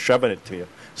think they're shoving it to you,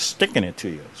 sticking it to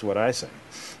you, is what I say.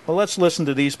 Well, let's listen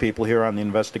to these people here on the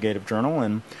Investigative Journal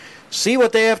and see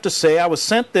what they have to say. I was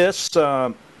sent this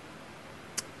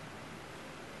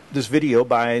video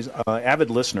by an avid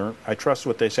listener. I trust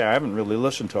what they say. I haven't really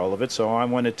listened to all of it, so I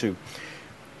wanted to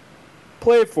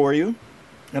play it for you,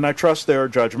 and I trust their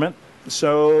judgment.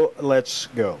 So let's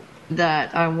go.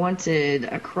 That I wanted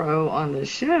a Crow on the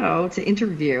show to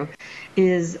interview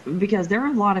is because there are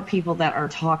a lot of people that are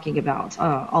talking about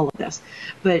all of this,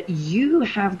 but you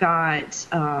have got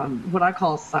what I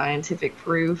call scientific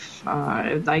proof.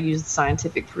 I use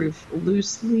scientific proof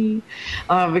loosely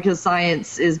because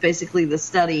science is basically the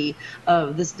study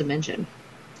of this dimension.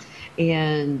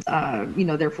 And,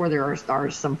 therefore there are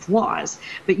some flaws.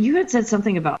 But you had said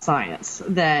something about science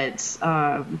that,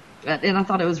 and I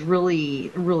thought it was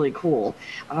really, really cool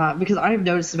because I've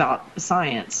noticed about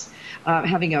science,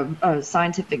 having a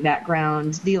scientific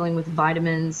background, dealing with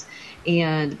vitamins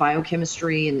and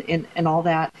biochemistry and all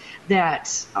that,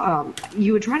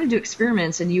 you would try to do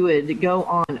experiments and you would go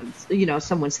on,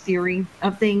 someone's theory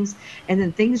of things, and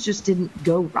then things just didn't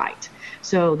go right.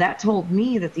 So that told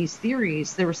me that these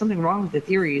theories, there was something wrong with the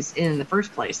theories in the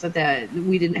first place, that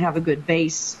we didn't have a good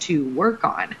base to work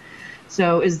on.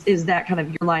 So is that kind of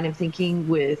your line of thinking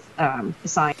with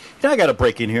science? I got to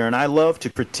break in here, and I love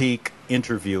to critique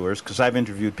interviewers because I've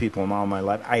interviewed people all my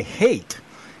life. I hate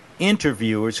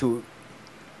interviewers who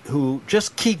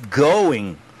just keep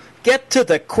going. Get to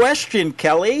the question,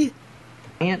 Kelly.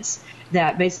 Science.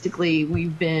 That basically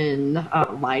we've been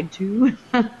lied to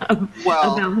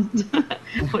about.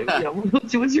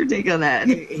 What's your take on that?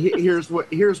 Here's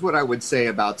what I would say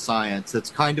about science. It's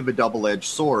kind of a double-edged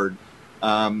sword.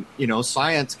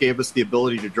 Science gave us the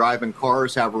ability to drive in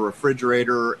cars, have a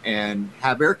refrigerator, and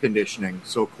have air conditioning.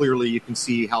 So clearly you can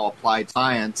see how applied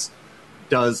science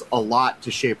does a lot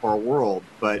to shape our world.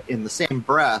 But in the same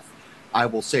breath, I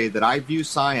will say that I view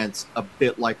science a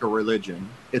bit like a religion.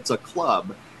 It's a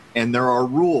club. And there are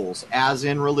rules, as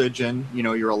in religion.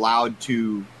 You're allowed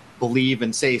to believe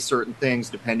and say certain things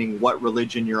depending what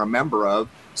religion you're a member of.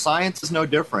 Science is no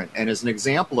different. And as an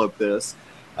example of this,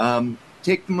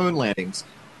 take the moon landings.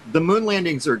 The moon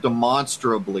landings are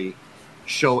demonstrably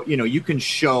you can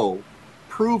show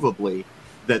provably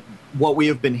that what we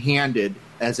have been handed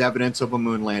as evidence of a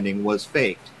moon landing was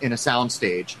faked in a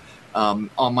soundstage.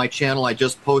 On my channel, I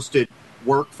just posted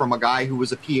work from a guy who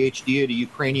was a PhD at a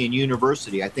Ukrainian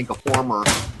university, I think a former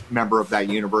member of that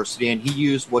university, and he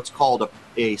used what's called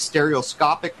a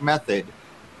stereoscopic method,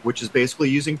 which is basically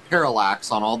using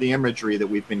parallax on all the imagery that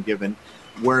we've been given,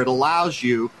 where it allows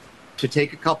you to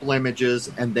take a couple images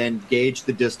and then gauge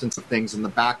the distance of things in the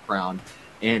background.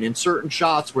 And in certain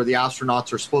shots where the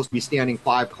astronauts are supposed to be standing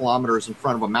 5 kilometers in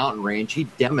front of a mountain range, he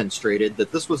demonstrated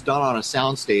that this was done on a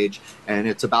soundstage, and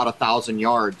it's about 1,000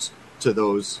 yards to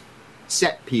those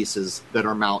set pieces that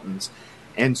are mountains.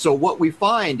 And so what we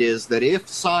find is that if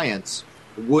science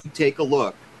would take a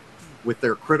look with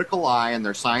their critical eye and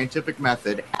their scientific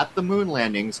method at the moon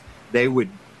landings, they would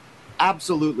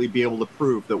absolutely be able to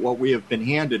prove that what we have been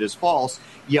handed is false.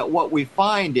 Yet what we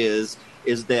find is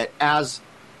that as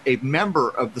a member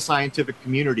of the scientific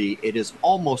community, it is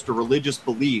almost a religious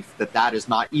belief that is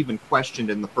not even questioned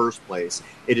in the first place.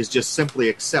 It is just simply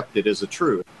accepted as a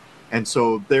truth. And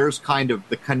so there's kind of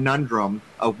the conundrum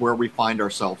of where we find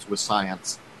ourselves with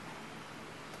science.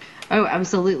 Oh,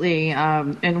 absolutely.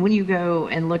 And when you go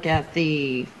and look at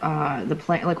the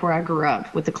plant, like where I grew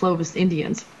up with the Clovis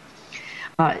Indians,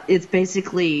 it's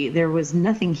basically there was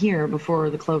nothing here before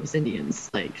the Clovis Indians.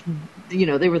 Like,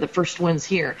 they were the first ones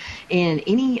here. And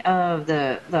any of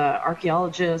the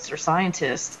archaeologists or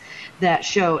scientists that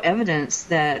show evidence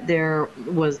that there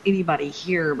was anybody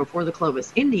here before the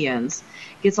Clovis Indians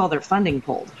gets all their funding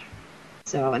pulled.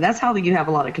 So, and that's how you have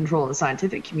a lot of control in the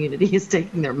scientific community, is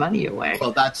taking their money away.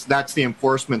 Well, that's the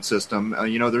enforcement system.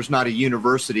 There's not a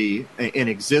university in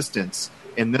existence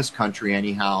in this country,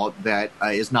 anyhow, that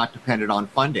is not dependent on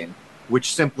funding,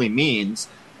 which simply means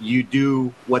you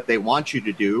do what they want you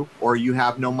to do, or you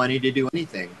have no money to do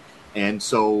anything. And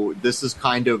so this is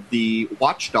kind of the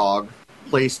watchdog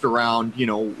placed around,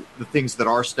 the things that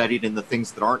are studied and the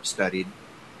things that aren't studied.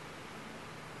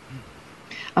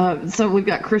 So we've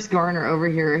got Chris Garner over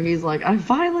here. He's like,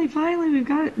 finally, we've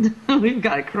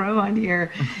got a crow on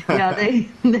here. Yeah,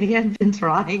 they had been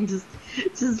trying, just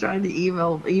trying to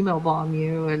email bomb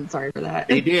you, and sorry for that.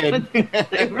 They did.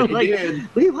 They were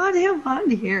we want him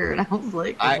on here, and I was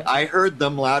like, I heard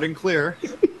them loud and clear.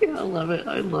 Yeah, I love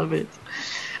it.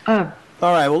 All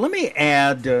right, well, let me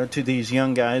add to these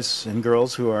young guys and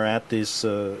girls who are at this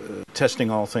testing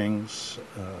all things.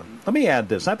 Let me add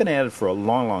this. I've been at it for a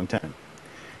long, long time.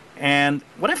 And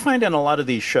what I find in a lot of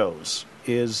these shows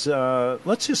is,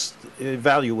 let's just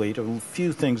evaluate a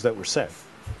few things that were said.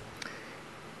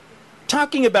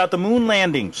 Talking about the moon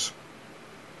landings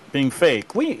being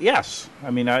fake. Yes,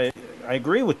 I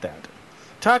agree with that.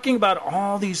 Talking about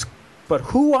all these, but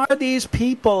who are these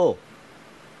people?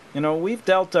 We've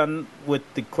dealt with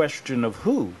the question of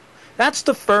who. That's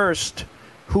the first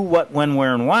who, what, when,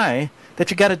 where, and why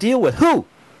that you got to deal with. Who?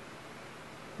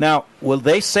 Now, will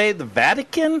they say the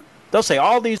Vatican? They'll say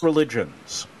all these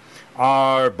religions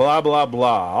are blah, blah, blah.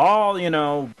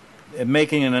 All,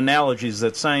 making an analogies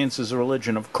that science is a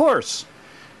religion. Of course,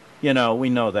 we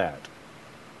know that.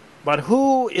 But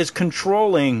who is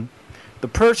controlling the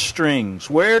purse strings?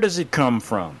 Where does it come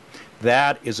from?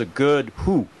 That is a good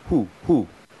who.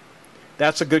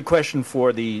 That's a good question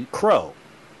for the crow.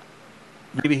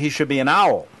 Maybe he should be an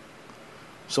owl.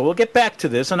 So we'll get back to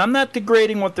this, and I'm not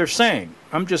degrading what they're saying.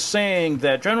 I'm just saying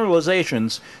that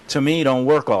generalizations, to me, don't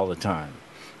work all the time.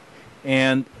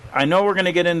 And I know we're going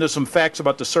to get into some facts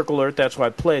about the circle Earth, that's why I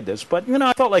played this, but,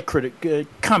 I felt like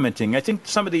commenting. I think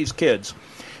some of these kids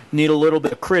need a little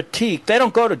bit of critique. They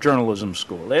don't go to journalism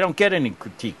school. They don't get any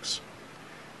critiques.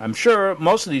 I'm sure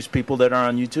most of these people that are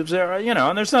on YouTube,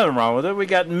 and there's nothing wrong with it. We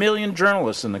got a million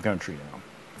journalists in the country now.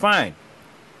 Fine.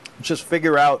 Just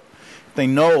figure out if they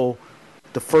know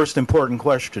the first important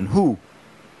question: who,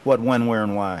 what, when, where,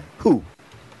 and why. Who?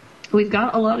 We've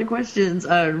got a lot of questions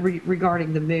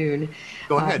regarding the moon.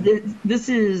 Go ahead. This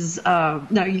is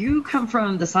now you come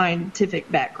from the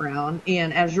scientific background,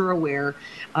 and as you're aware,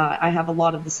 I have a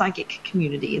lot of the psychic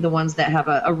community, the ones that have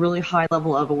a really high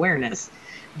level of awareness,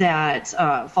 that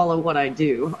follow what I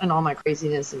do and all my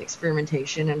craziness and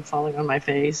experimentation and falling on my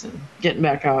face and getting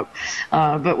back up.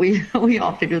 But we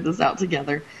all figured this out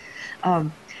together.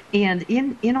 And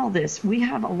in all this, we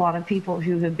have a lot of people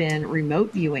who have been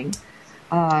remote viewing.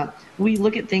 We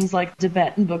look at things like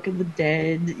Tibetan Book of the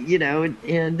Dead,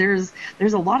 and there's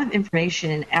a lot of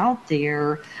information out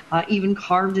there, even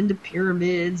carved into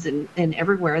pyramids and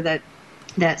everywhere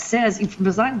that says,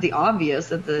 besides the obvious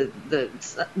that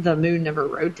the moon never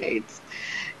rotates,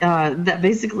 that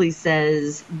basically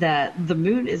says that the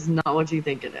moon is not what you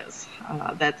think it is,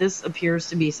 that this appears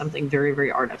to be something very,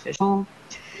 very artificial.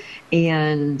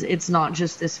 And it's not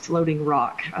just this floating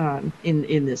rock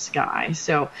in the sky.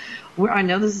 So I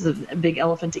know this is a big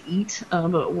elephant to eat,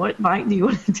 but what bite do you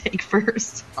want to take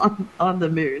first on the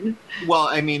moon? Well,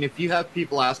 if you have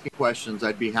people asking questions,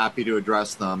 I'd be happy to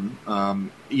address them.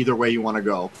 Either way you want to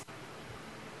go.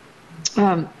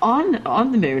 On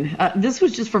the moon, this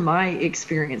was just from my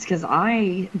experience, because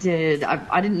I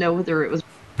didn't know whether it was...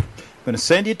 I'm going to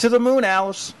send you to the moon,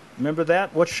 Alice. Remember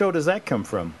that? What show does that come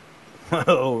from?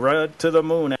 Oh, right to the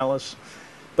moon, Alice.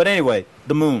 But anyway,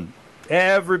 the moon.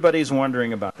 Everybody's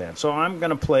wondering about that. So I'm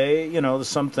going to play,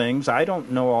 some things. I don't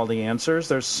know all the answers.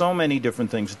 There's so many different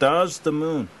things. Does the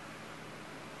moon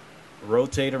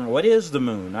rotate? What is the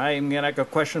moon? I'm going to get a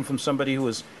question from somebody who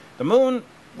is, the moon,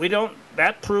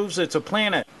 that proves it's a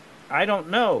planet. I don't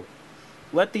know.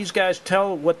 Let these guys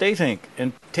tell what they think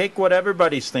and take what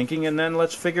everybody's thinking, and then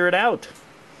let's figure it out.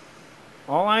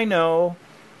 All I know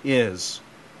is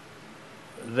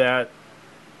that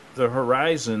the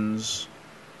horizons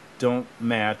don't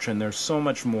match, and there's so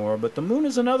much more, but the moon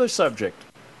is another subject.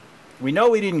 We know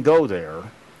we didn't go there,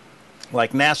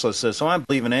 like NASA says, so I'm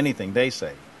believing anything they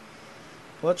say.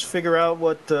 Let's figure out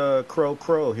what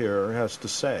Crow here has to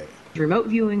say. Remote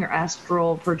viewing or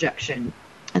astral projection.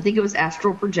 I think it was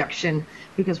astral projection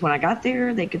because when I got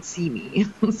there, they could see me.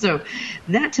 So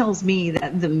that tells me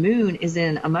that the moon is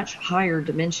in a much higher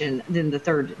dimension than the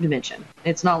third dimension.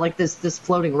 It's not like this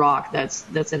floating rock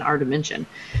that's in our dimension,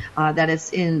 that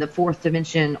it's in the fourth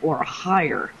dimension or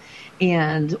higher.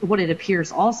 And what it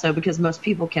appears also, because most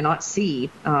people cannot see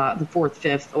the fourth,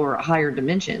 fifth, or higher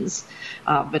dimensions,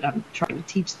 but I'm trying to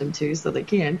teach them to so they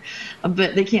can,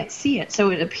 but they can't see it.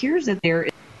 So it appears that there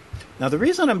is. Now, the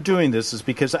reason I'm doing this is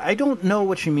because I don't know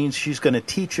what she means she's going to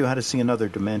teach you how to see another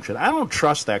dimension. I don't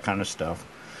trust that kind of stuff.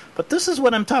 But this is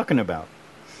what I'm talking about.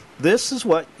 This is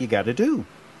what you got to do.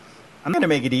 I'm going to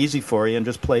make it easy for you and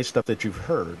just play stuff that you've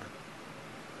heard.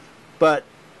 But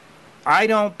I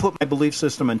don't put my belief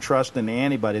system and trust in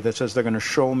anybody that says they're going to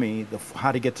show me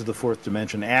how to get to the fourth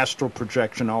dimension, astral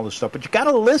projection, all this stuff. But you got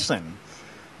to listen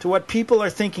to what people are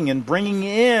thinking and bringing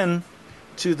in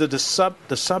to the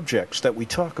subjects that we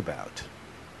talk about.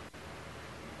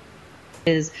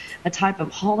 Is a type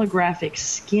of holographic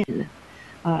skin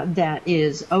that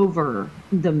is over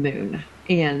the moon.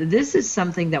 And this is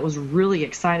something that was really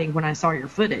exciting when I saw your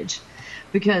footage.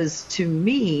 Because to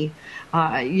me,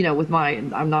 with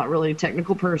I'm not really a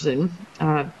technical person,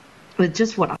 but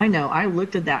just what I know, I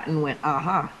looked at that and went,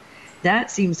 aha,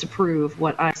 that seems to prove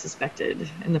what I suspected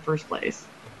in the first place.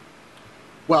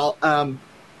 Well,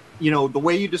 the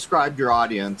way you described your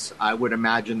audience, I would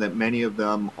imagine that many of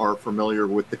them are familiar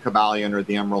with the Kabbalion or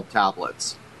the Emerald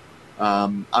Tablets.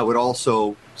 I would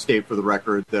also state for the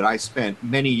record that I spent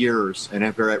many years and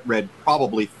have read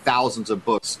probably thousands of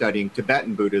books studying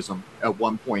Tibetan Buddhism at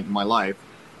one point in my life.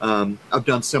 I've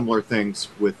done similar things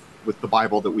with the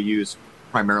Bible that we use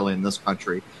primarily in this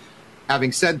country.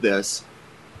 Having said this,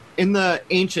 in the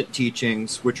ancient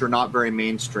teachings, which are not very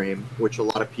mainstream, which a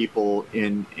lot of people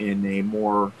in a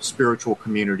more spiritual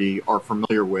community are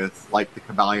familiar with, like the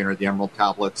Kabbalion or the Emerald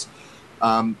Tablets,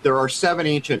 there are 7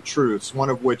 ancient truths, one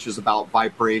of which is about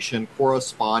vibration,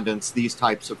 correspondence, these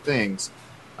types of things.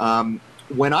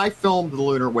 When I filmed the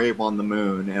lunar wave on the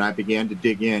moon and I began to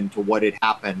dig into what had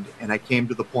happened, and I came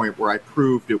to the point where I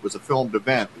proved it was a filmed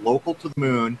event local to the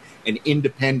moon and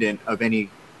independent of any,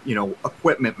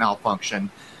 equipment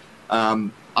malfunction,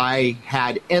 I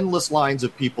had endless lines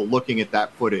of people looking at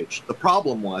that footage. The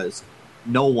problem was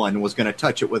no one was going to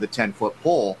touch it with a 10-foot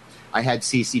pole. I had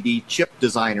CCD chip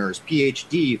designers,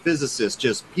 PhD, physicists,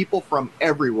 just people from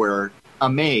everywhere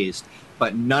amazed,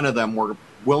 but none of them were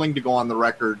willing to go on the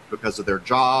record because of their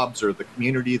jobs or the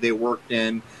community they worked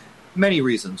in, many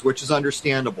reasons, which is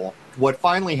understandable. What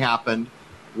finally happened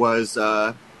was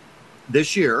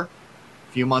this year,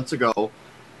 a few months ago,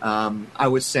 I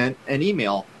was sent an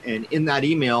email, and in that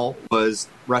email was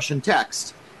Russian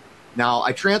text. Now,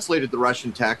 I translated the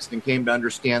Russian text and came to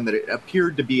understand that it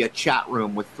appeared to be a chat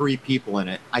room with 3 people in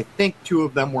it. I think 2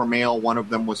 of them were male, 1 of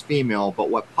them was female, but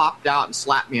what popped out and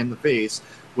slapped me in the face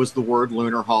was the word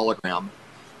lunar hologram.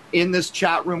 In this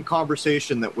chat room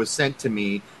conversation that was sent to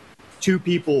me, 2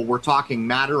 people were talking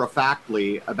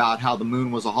matter-of-factly about how the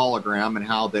moon was a hologram and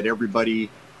how that everybody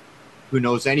who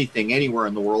knows anything anywhere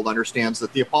in the world understands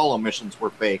that the Apollo missions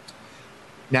were faked.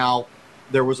 Now,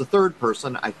 there was a third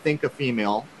person, I think a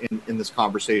female, in this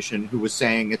conversation who was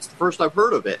saying, it's the first I've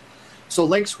heard of it. So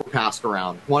links were passed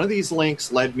around. One of these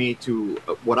links led me to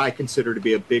what I consider to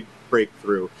be a big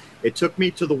breakthrough. It took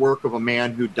me to the work of a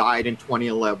man who died in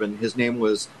 2011. His name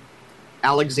was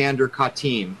Alexander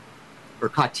Katim, or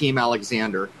Katim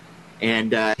Alexander.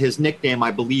 And his nickname,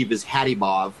 I believe, is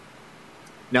Hadibov.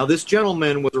 Now, this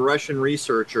gentleman was a Russian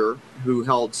researcher who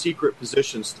held secret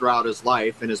positions throughout his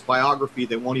life. In his biography,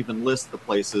 they won't even list the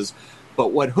places.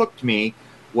 But what hooked me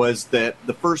was that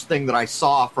the first thing that I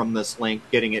saw from this link,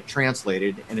 getting it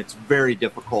translated, and it's very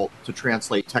difficult to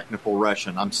translate technical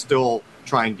Russian. I'm still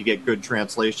trying to get good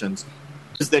translations,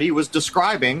 is that he was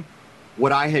describing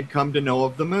what I had come to know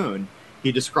of the moon.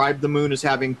 He described the moon as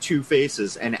having 2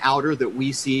 faces, an outer that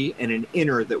we see and an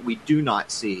inner that we do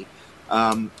not see.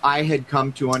 I had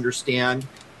come to understand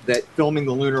that filming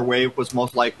the lunar wave was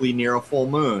most likely near a full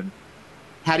moon.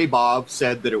 Hadibov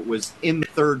said that it was in the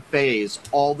 3rd phase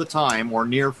all the time, or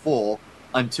near full,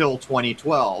 until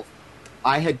 2012.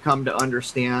 I had come to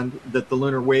understand that the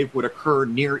lunar wave would occur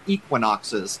near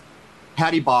equinoxes.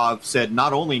 Hadibov said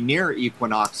not only near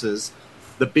equinoxes,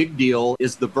 the big deal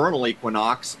is the vernal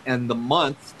equinox and the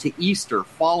month to Easter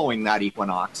following that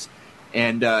equinox.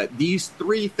 And these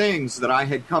three things that I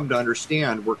had come to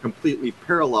understand were completely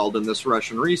paralleled in this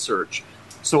Russian research.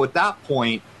 So at that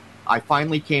point, I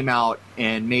finally came out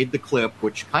and made the clip,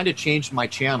 which kind of changed my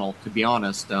channel, to be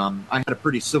honest. I had a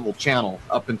pretty civil channel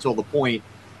up until the point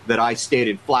that I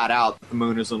stated flat out that the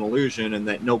moon is an illusion and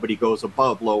that nobody goes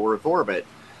above low Earth orbit.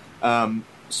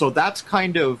 So that's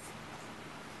kind of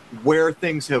where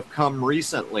things have come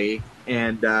recently,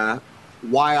 and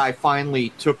why I finally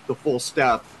took the full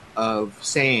step of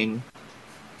saying,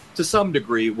 to some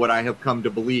degree, what I have come to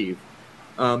believe.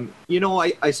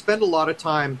 I spend a lot of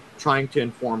time trying to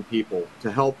inform people,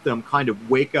 to help them kind of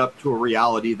wake up to a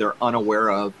reality they're unaware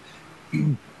of.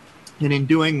 And in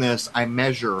doing this, I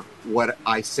measure what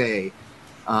I say.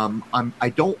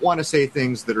 I don't want to say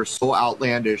things that are so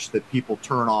outlandish that people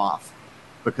turn off,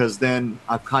 because then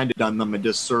I've kind of done them a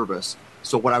disservice.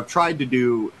 So what I've tried to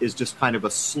do is just kind of a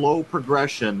slow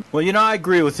progression. Well, I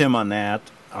agree with him on that.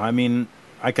 I mean,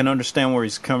 I can understand where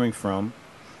he's coming from.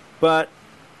 But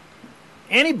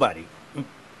anybody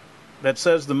that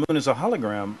says the moon is a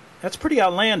hologram, that's pretty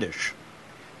outlandish.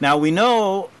 Now, we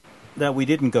know that we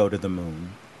didn't go to the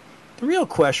moon. The real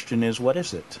question is, what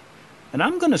is it? And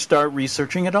I'm going to start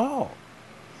researching it all,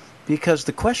 because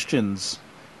the questions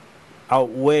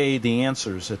outweigh the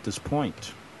answers at this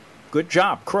point. Good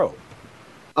job, Crow.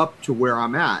 Up to where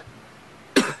I'm at.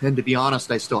 And to be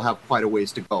honest, I still have quite a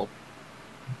ways to go.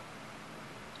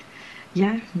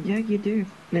 Yeah, you do.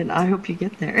 And I hope you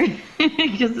get there,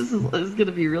 because this is going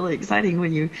to be really exciting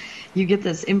when you get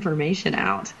this information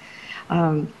out.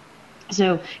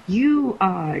 So you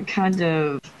kind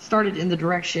of started in the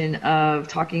direction of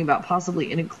talking about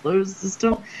possibly an enclosed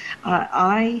system.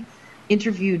 I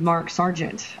interviewed Mark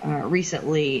Sargent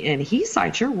recently, and he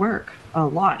cites your work a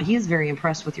lot. He is very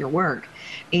impressed with your work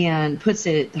and puts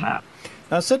it...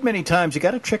 I've said many times, you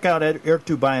got to check out Eric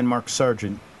Dubay and Mark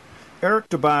Sargent. Eric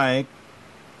Dubay,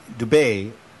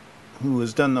 who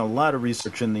has done a lot of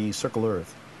research in the Circle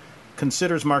Earth,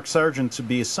 considers Mark Sargent to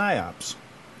be a psyops.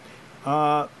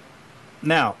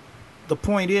 Now, the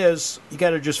point is, you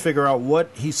got to just figure out what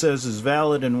he says is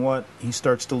valid and what he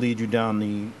starts to lead you down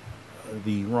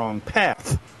the wrong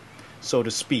path, so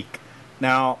to speak.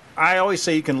 Now, I always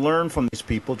say you can learn from these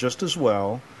people just as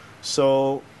well,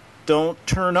 so don't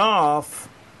turn off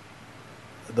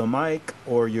the mic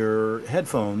or your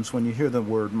headphones when you hear the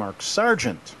word Mark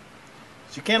Sargent.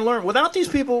 So you can't learn. Without these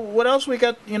people, what else we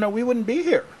got? We wouldn't be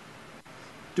here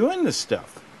doing this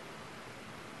stuff.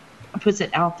 Puts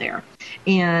it out there,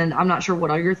 and I'm not sure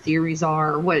what all your theories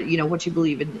are, what you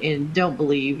believe and don't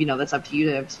believe. That's up to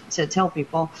you to tell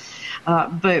people.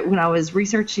 But when I was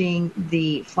researching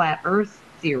the flat Earth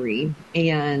theory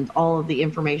and all of the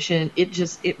information,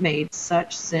 it made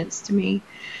such sense to me.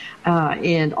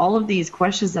 And all of these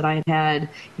questions that I had,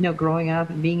 growing up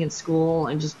and being in school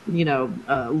and just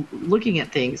looking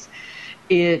at things,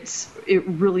 it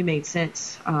really made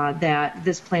sense that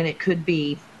this planet could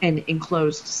be an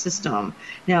enclosed system.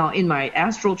 Now, in my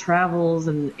astral travels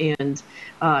and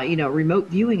remote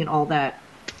viewing and all that,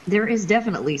 there is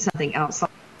definitely something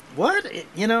outside. What?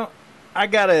 I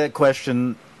got a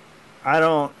question.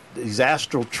 These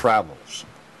astral travels.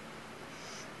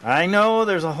 I know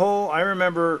there's I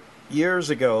remember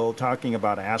years ago talking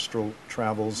about astral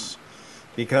travels,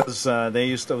 because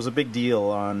it was a big deal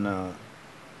on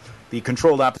the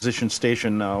controlled opposition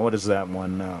station. What is that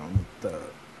one?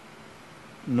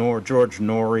 George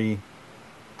Norrie,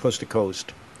 Coast to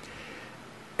Coast.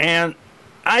 And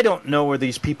I don't know where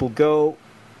these people go,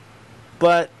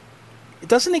 but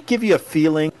doesn't it give you a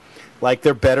feeling like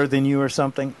they're better than you or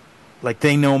something? Like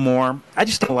they know more? I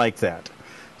just don't like that.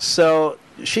 So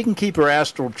she can keep her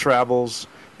astral travels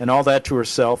and all that to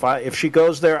herself. If she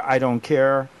goes there, I don't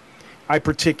care. I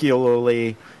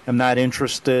particularly am not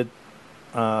interested.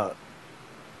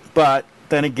 But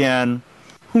then again,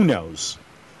 who knows?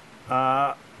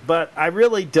 But I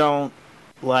really don't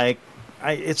like...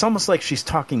 it's almost like she's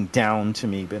talking down to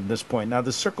me at this point. Now,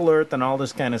 the Circle Earth and all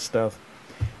this kind of stuff,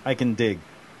 I can dig.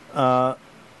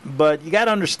 But you got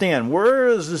to understand, where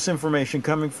is this information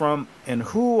coming from, and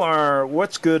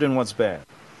what's good and what's bad?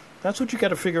 That's what you got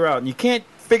to figure out. And you can't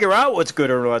figure out what's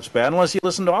good or what's bad unless you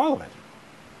listen to all of it.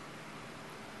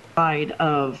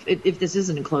 Of if this is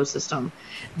an enclosed system,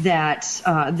 that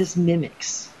this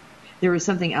mimics. There is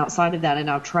something outside of that, and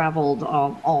I've traveled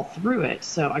all through it.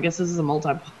 So I guess this is a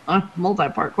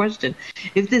multi-part question.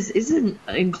 If this is an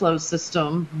enclosed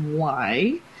system,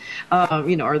 why?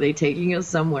 Are they taking us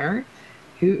somewhere?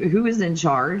 Who is in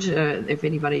charge? If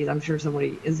anybody, I'm sure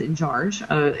somebody is in charge,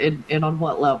 and on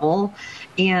what level?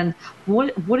 And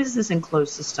what is this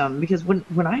enclosed system? Because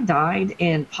when I died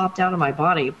and popped out of my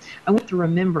body, I went through a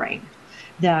membrane.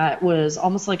 that was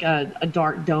almost like a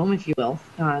dark dome, if you will,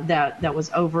 that was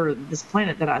over this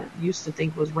planet that I used to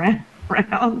think was round.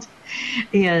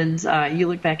 And you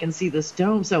look back and see this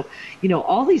dome. So,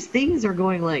 all these things are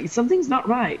going like, something's not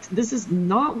right. This is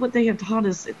not what they have taught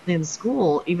us in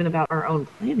school, even about our own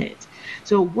planet.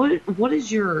 So what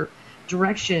is your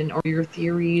direction or your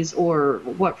theories, or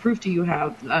what proof do you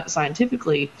have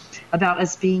scientifically about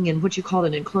us being in what you call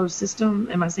an enclosed system?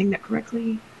 Am I saying that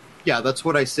correctly? Yeah, that's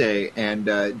what I say. And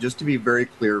just to be very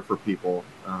clear for people,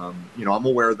 I'm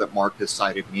aware that Mark has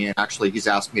cited me, and actually he's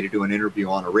asked me to do an interview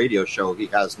on a radio show he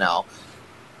has now.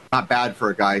 Not bad for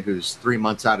a guy who's 3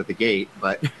 months out of the gate,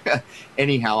 but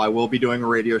anyhow, I will be doing a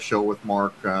radio show with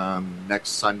Mark next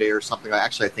Sunday or something.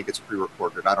 Actually, I think it's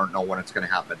pre-recorded. I don't know when it's going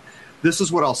to happen. This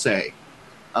is what I'll say.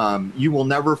 You will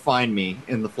never find me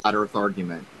in the flat earth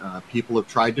argument. People have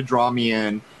tried to draw me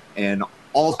in, and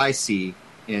all I see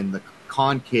in the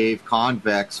concave,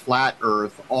 convex, flat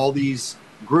earth, all these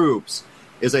groups,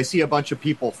 is I see a bunch of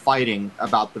people fighting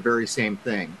about the very same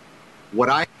thing.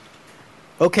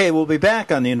 Okay, we'll be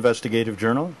back on the Investigative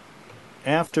Journal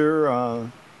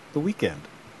after the weekend.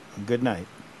 Good night.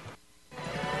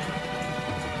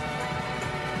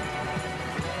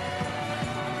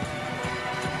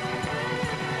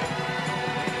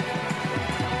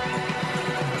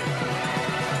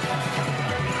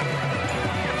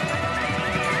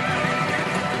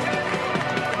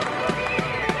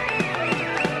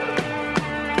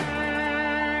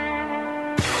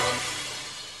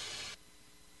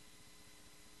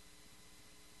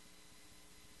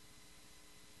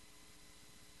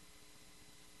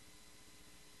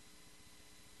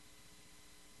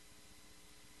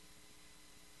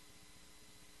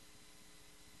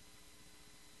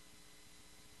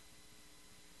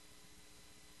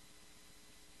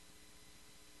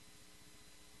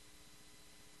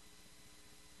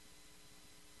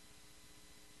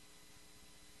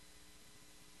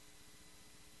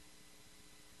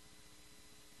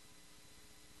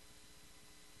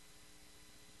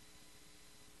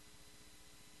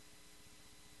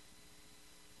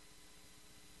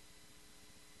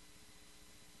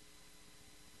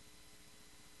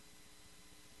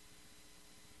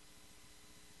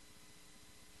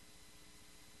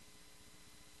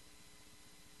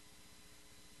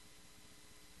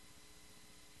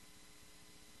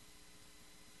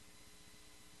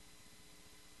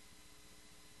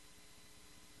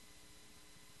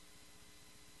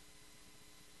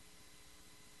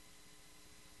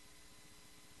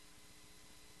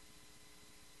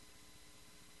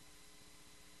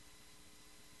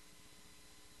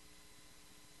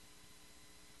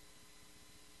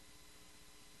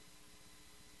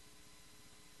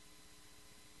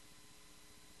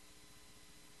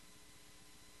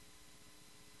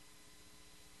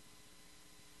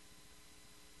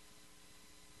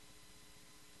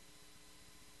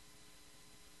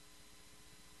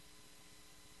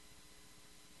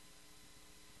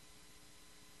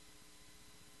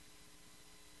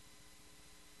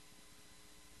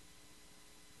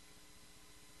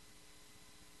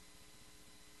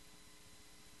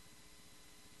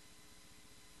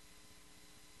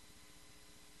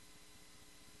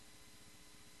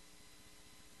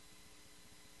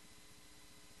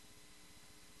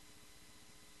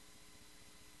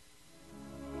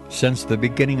 Since the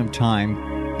beginning of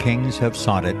time, kings have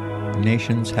sought it,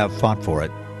 nations have fought for it.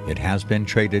 It has been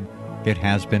traded, it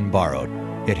has been borrowed,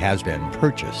 it has been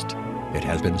purchased, it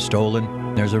has been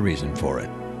stolen. There's a reason for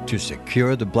it. To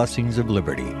secure the blessings of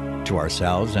liberty to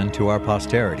ourselves and to our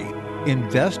posterity.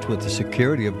 Invest with the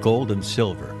security of gold and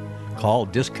silver. Call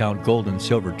Discount Gold and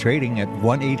Silver Trading at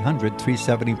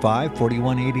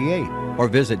 1-800-375-4188 or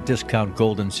visit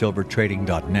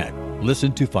discountgoldandsilvertrading.net.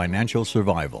 Listen to Financial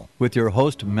Survival with your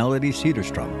host, Melody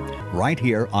Cedarstrom, right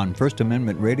here on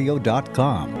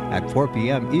FirstAmendmentRadio.com at 4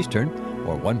 p.m. Eastern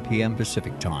or 1 p.m.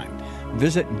 Pacific Time.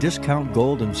 Visit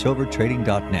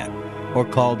DiscountGoldandSilverTrading.net or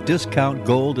call Discount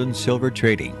Gold and Silver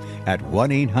Trading at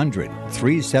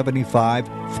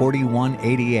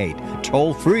 1-800-375-4188.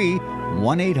 Toll free,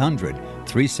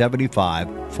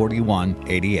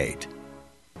 1-800-375-4188.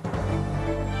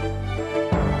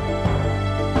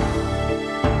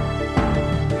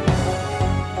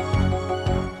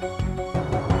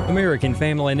 American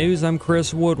Family News, I'm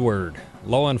Chris Woodward.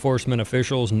 Law enforcement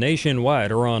officials nationwide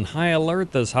are on high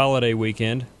alert this holiday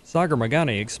weekend. Sagar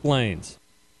Magani explains.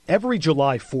 Every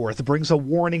July 4th brings a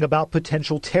warning about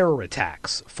potential terror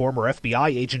attacks. Former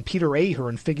FBI agent Peter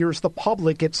Ahern figures the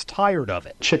public gets tired of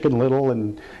it. Chicken Little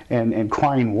and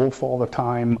crying wolf all the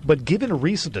time. But given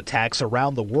recent attacks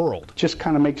around the world, just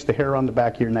kind of makes the hair on the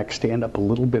back of your neck stand up a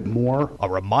little bit more. A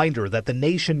reminder that the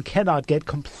nation cannot get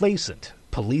complacent.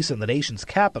 Police in the nation's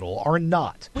capital are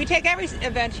not. We take every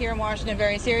event here in Washington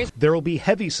very seriously. There will be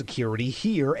heavy security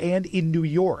here and in New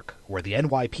York, where the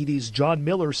NYPD's John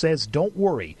Miller says, don't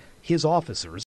worry, his officers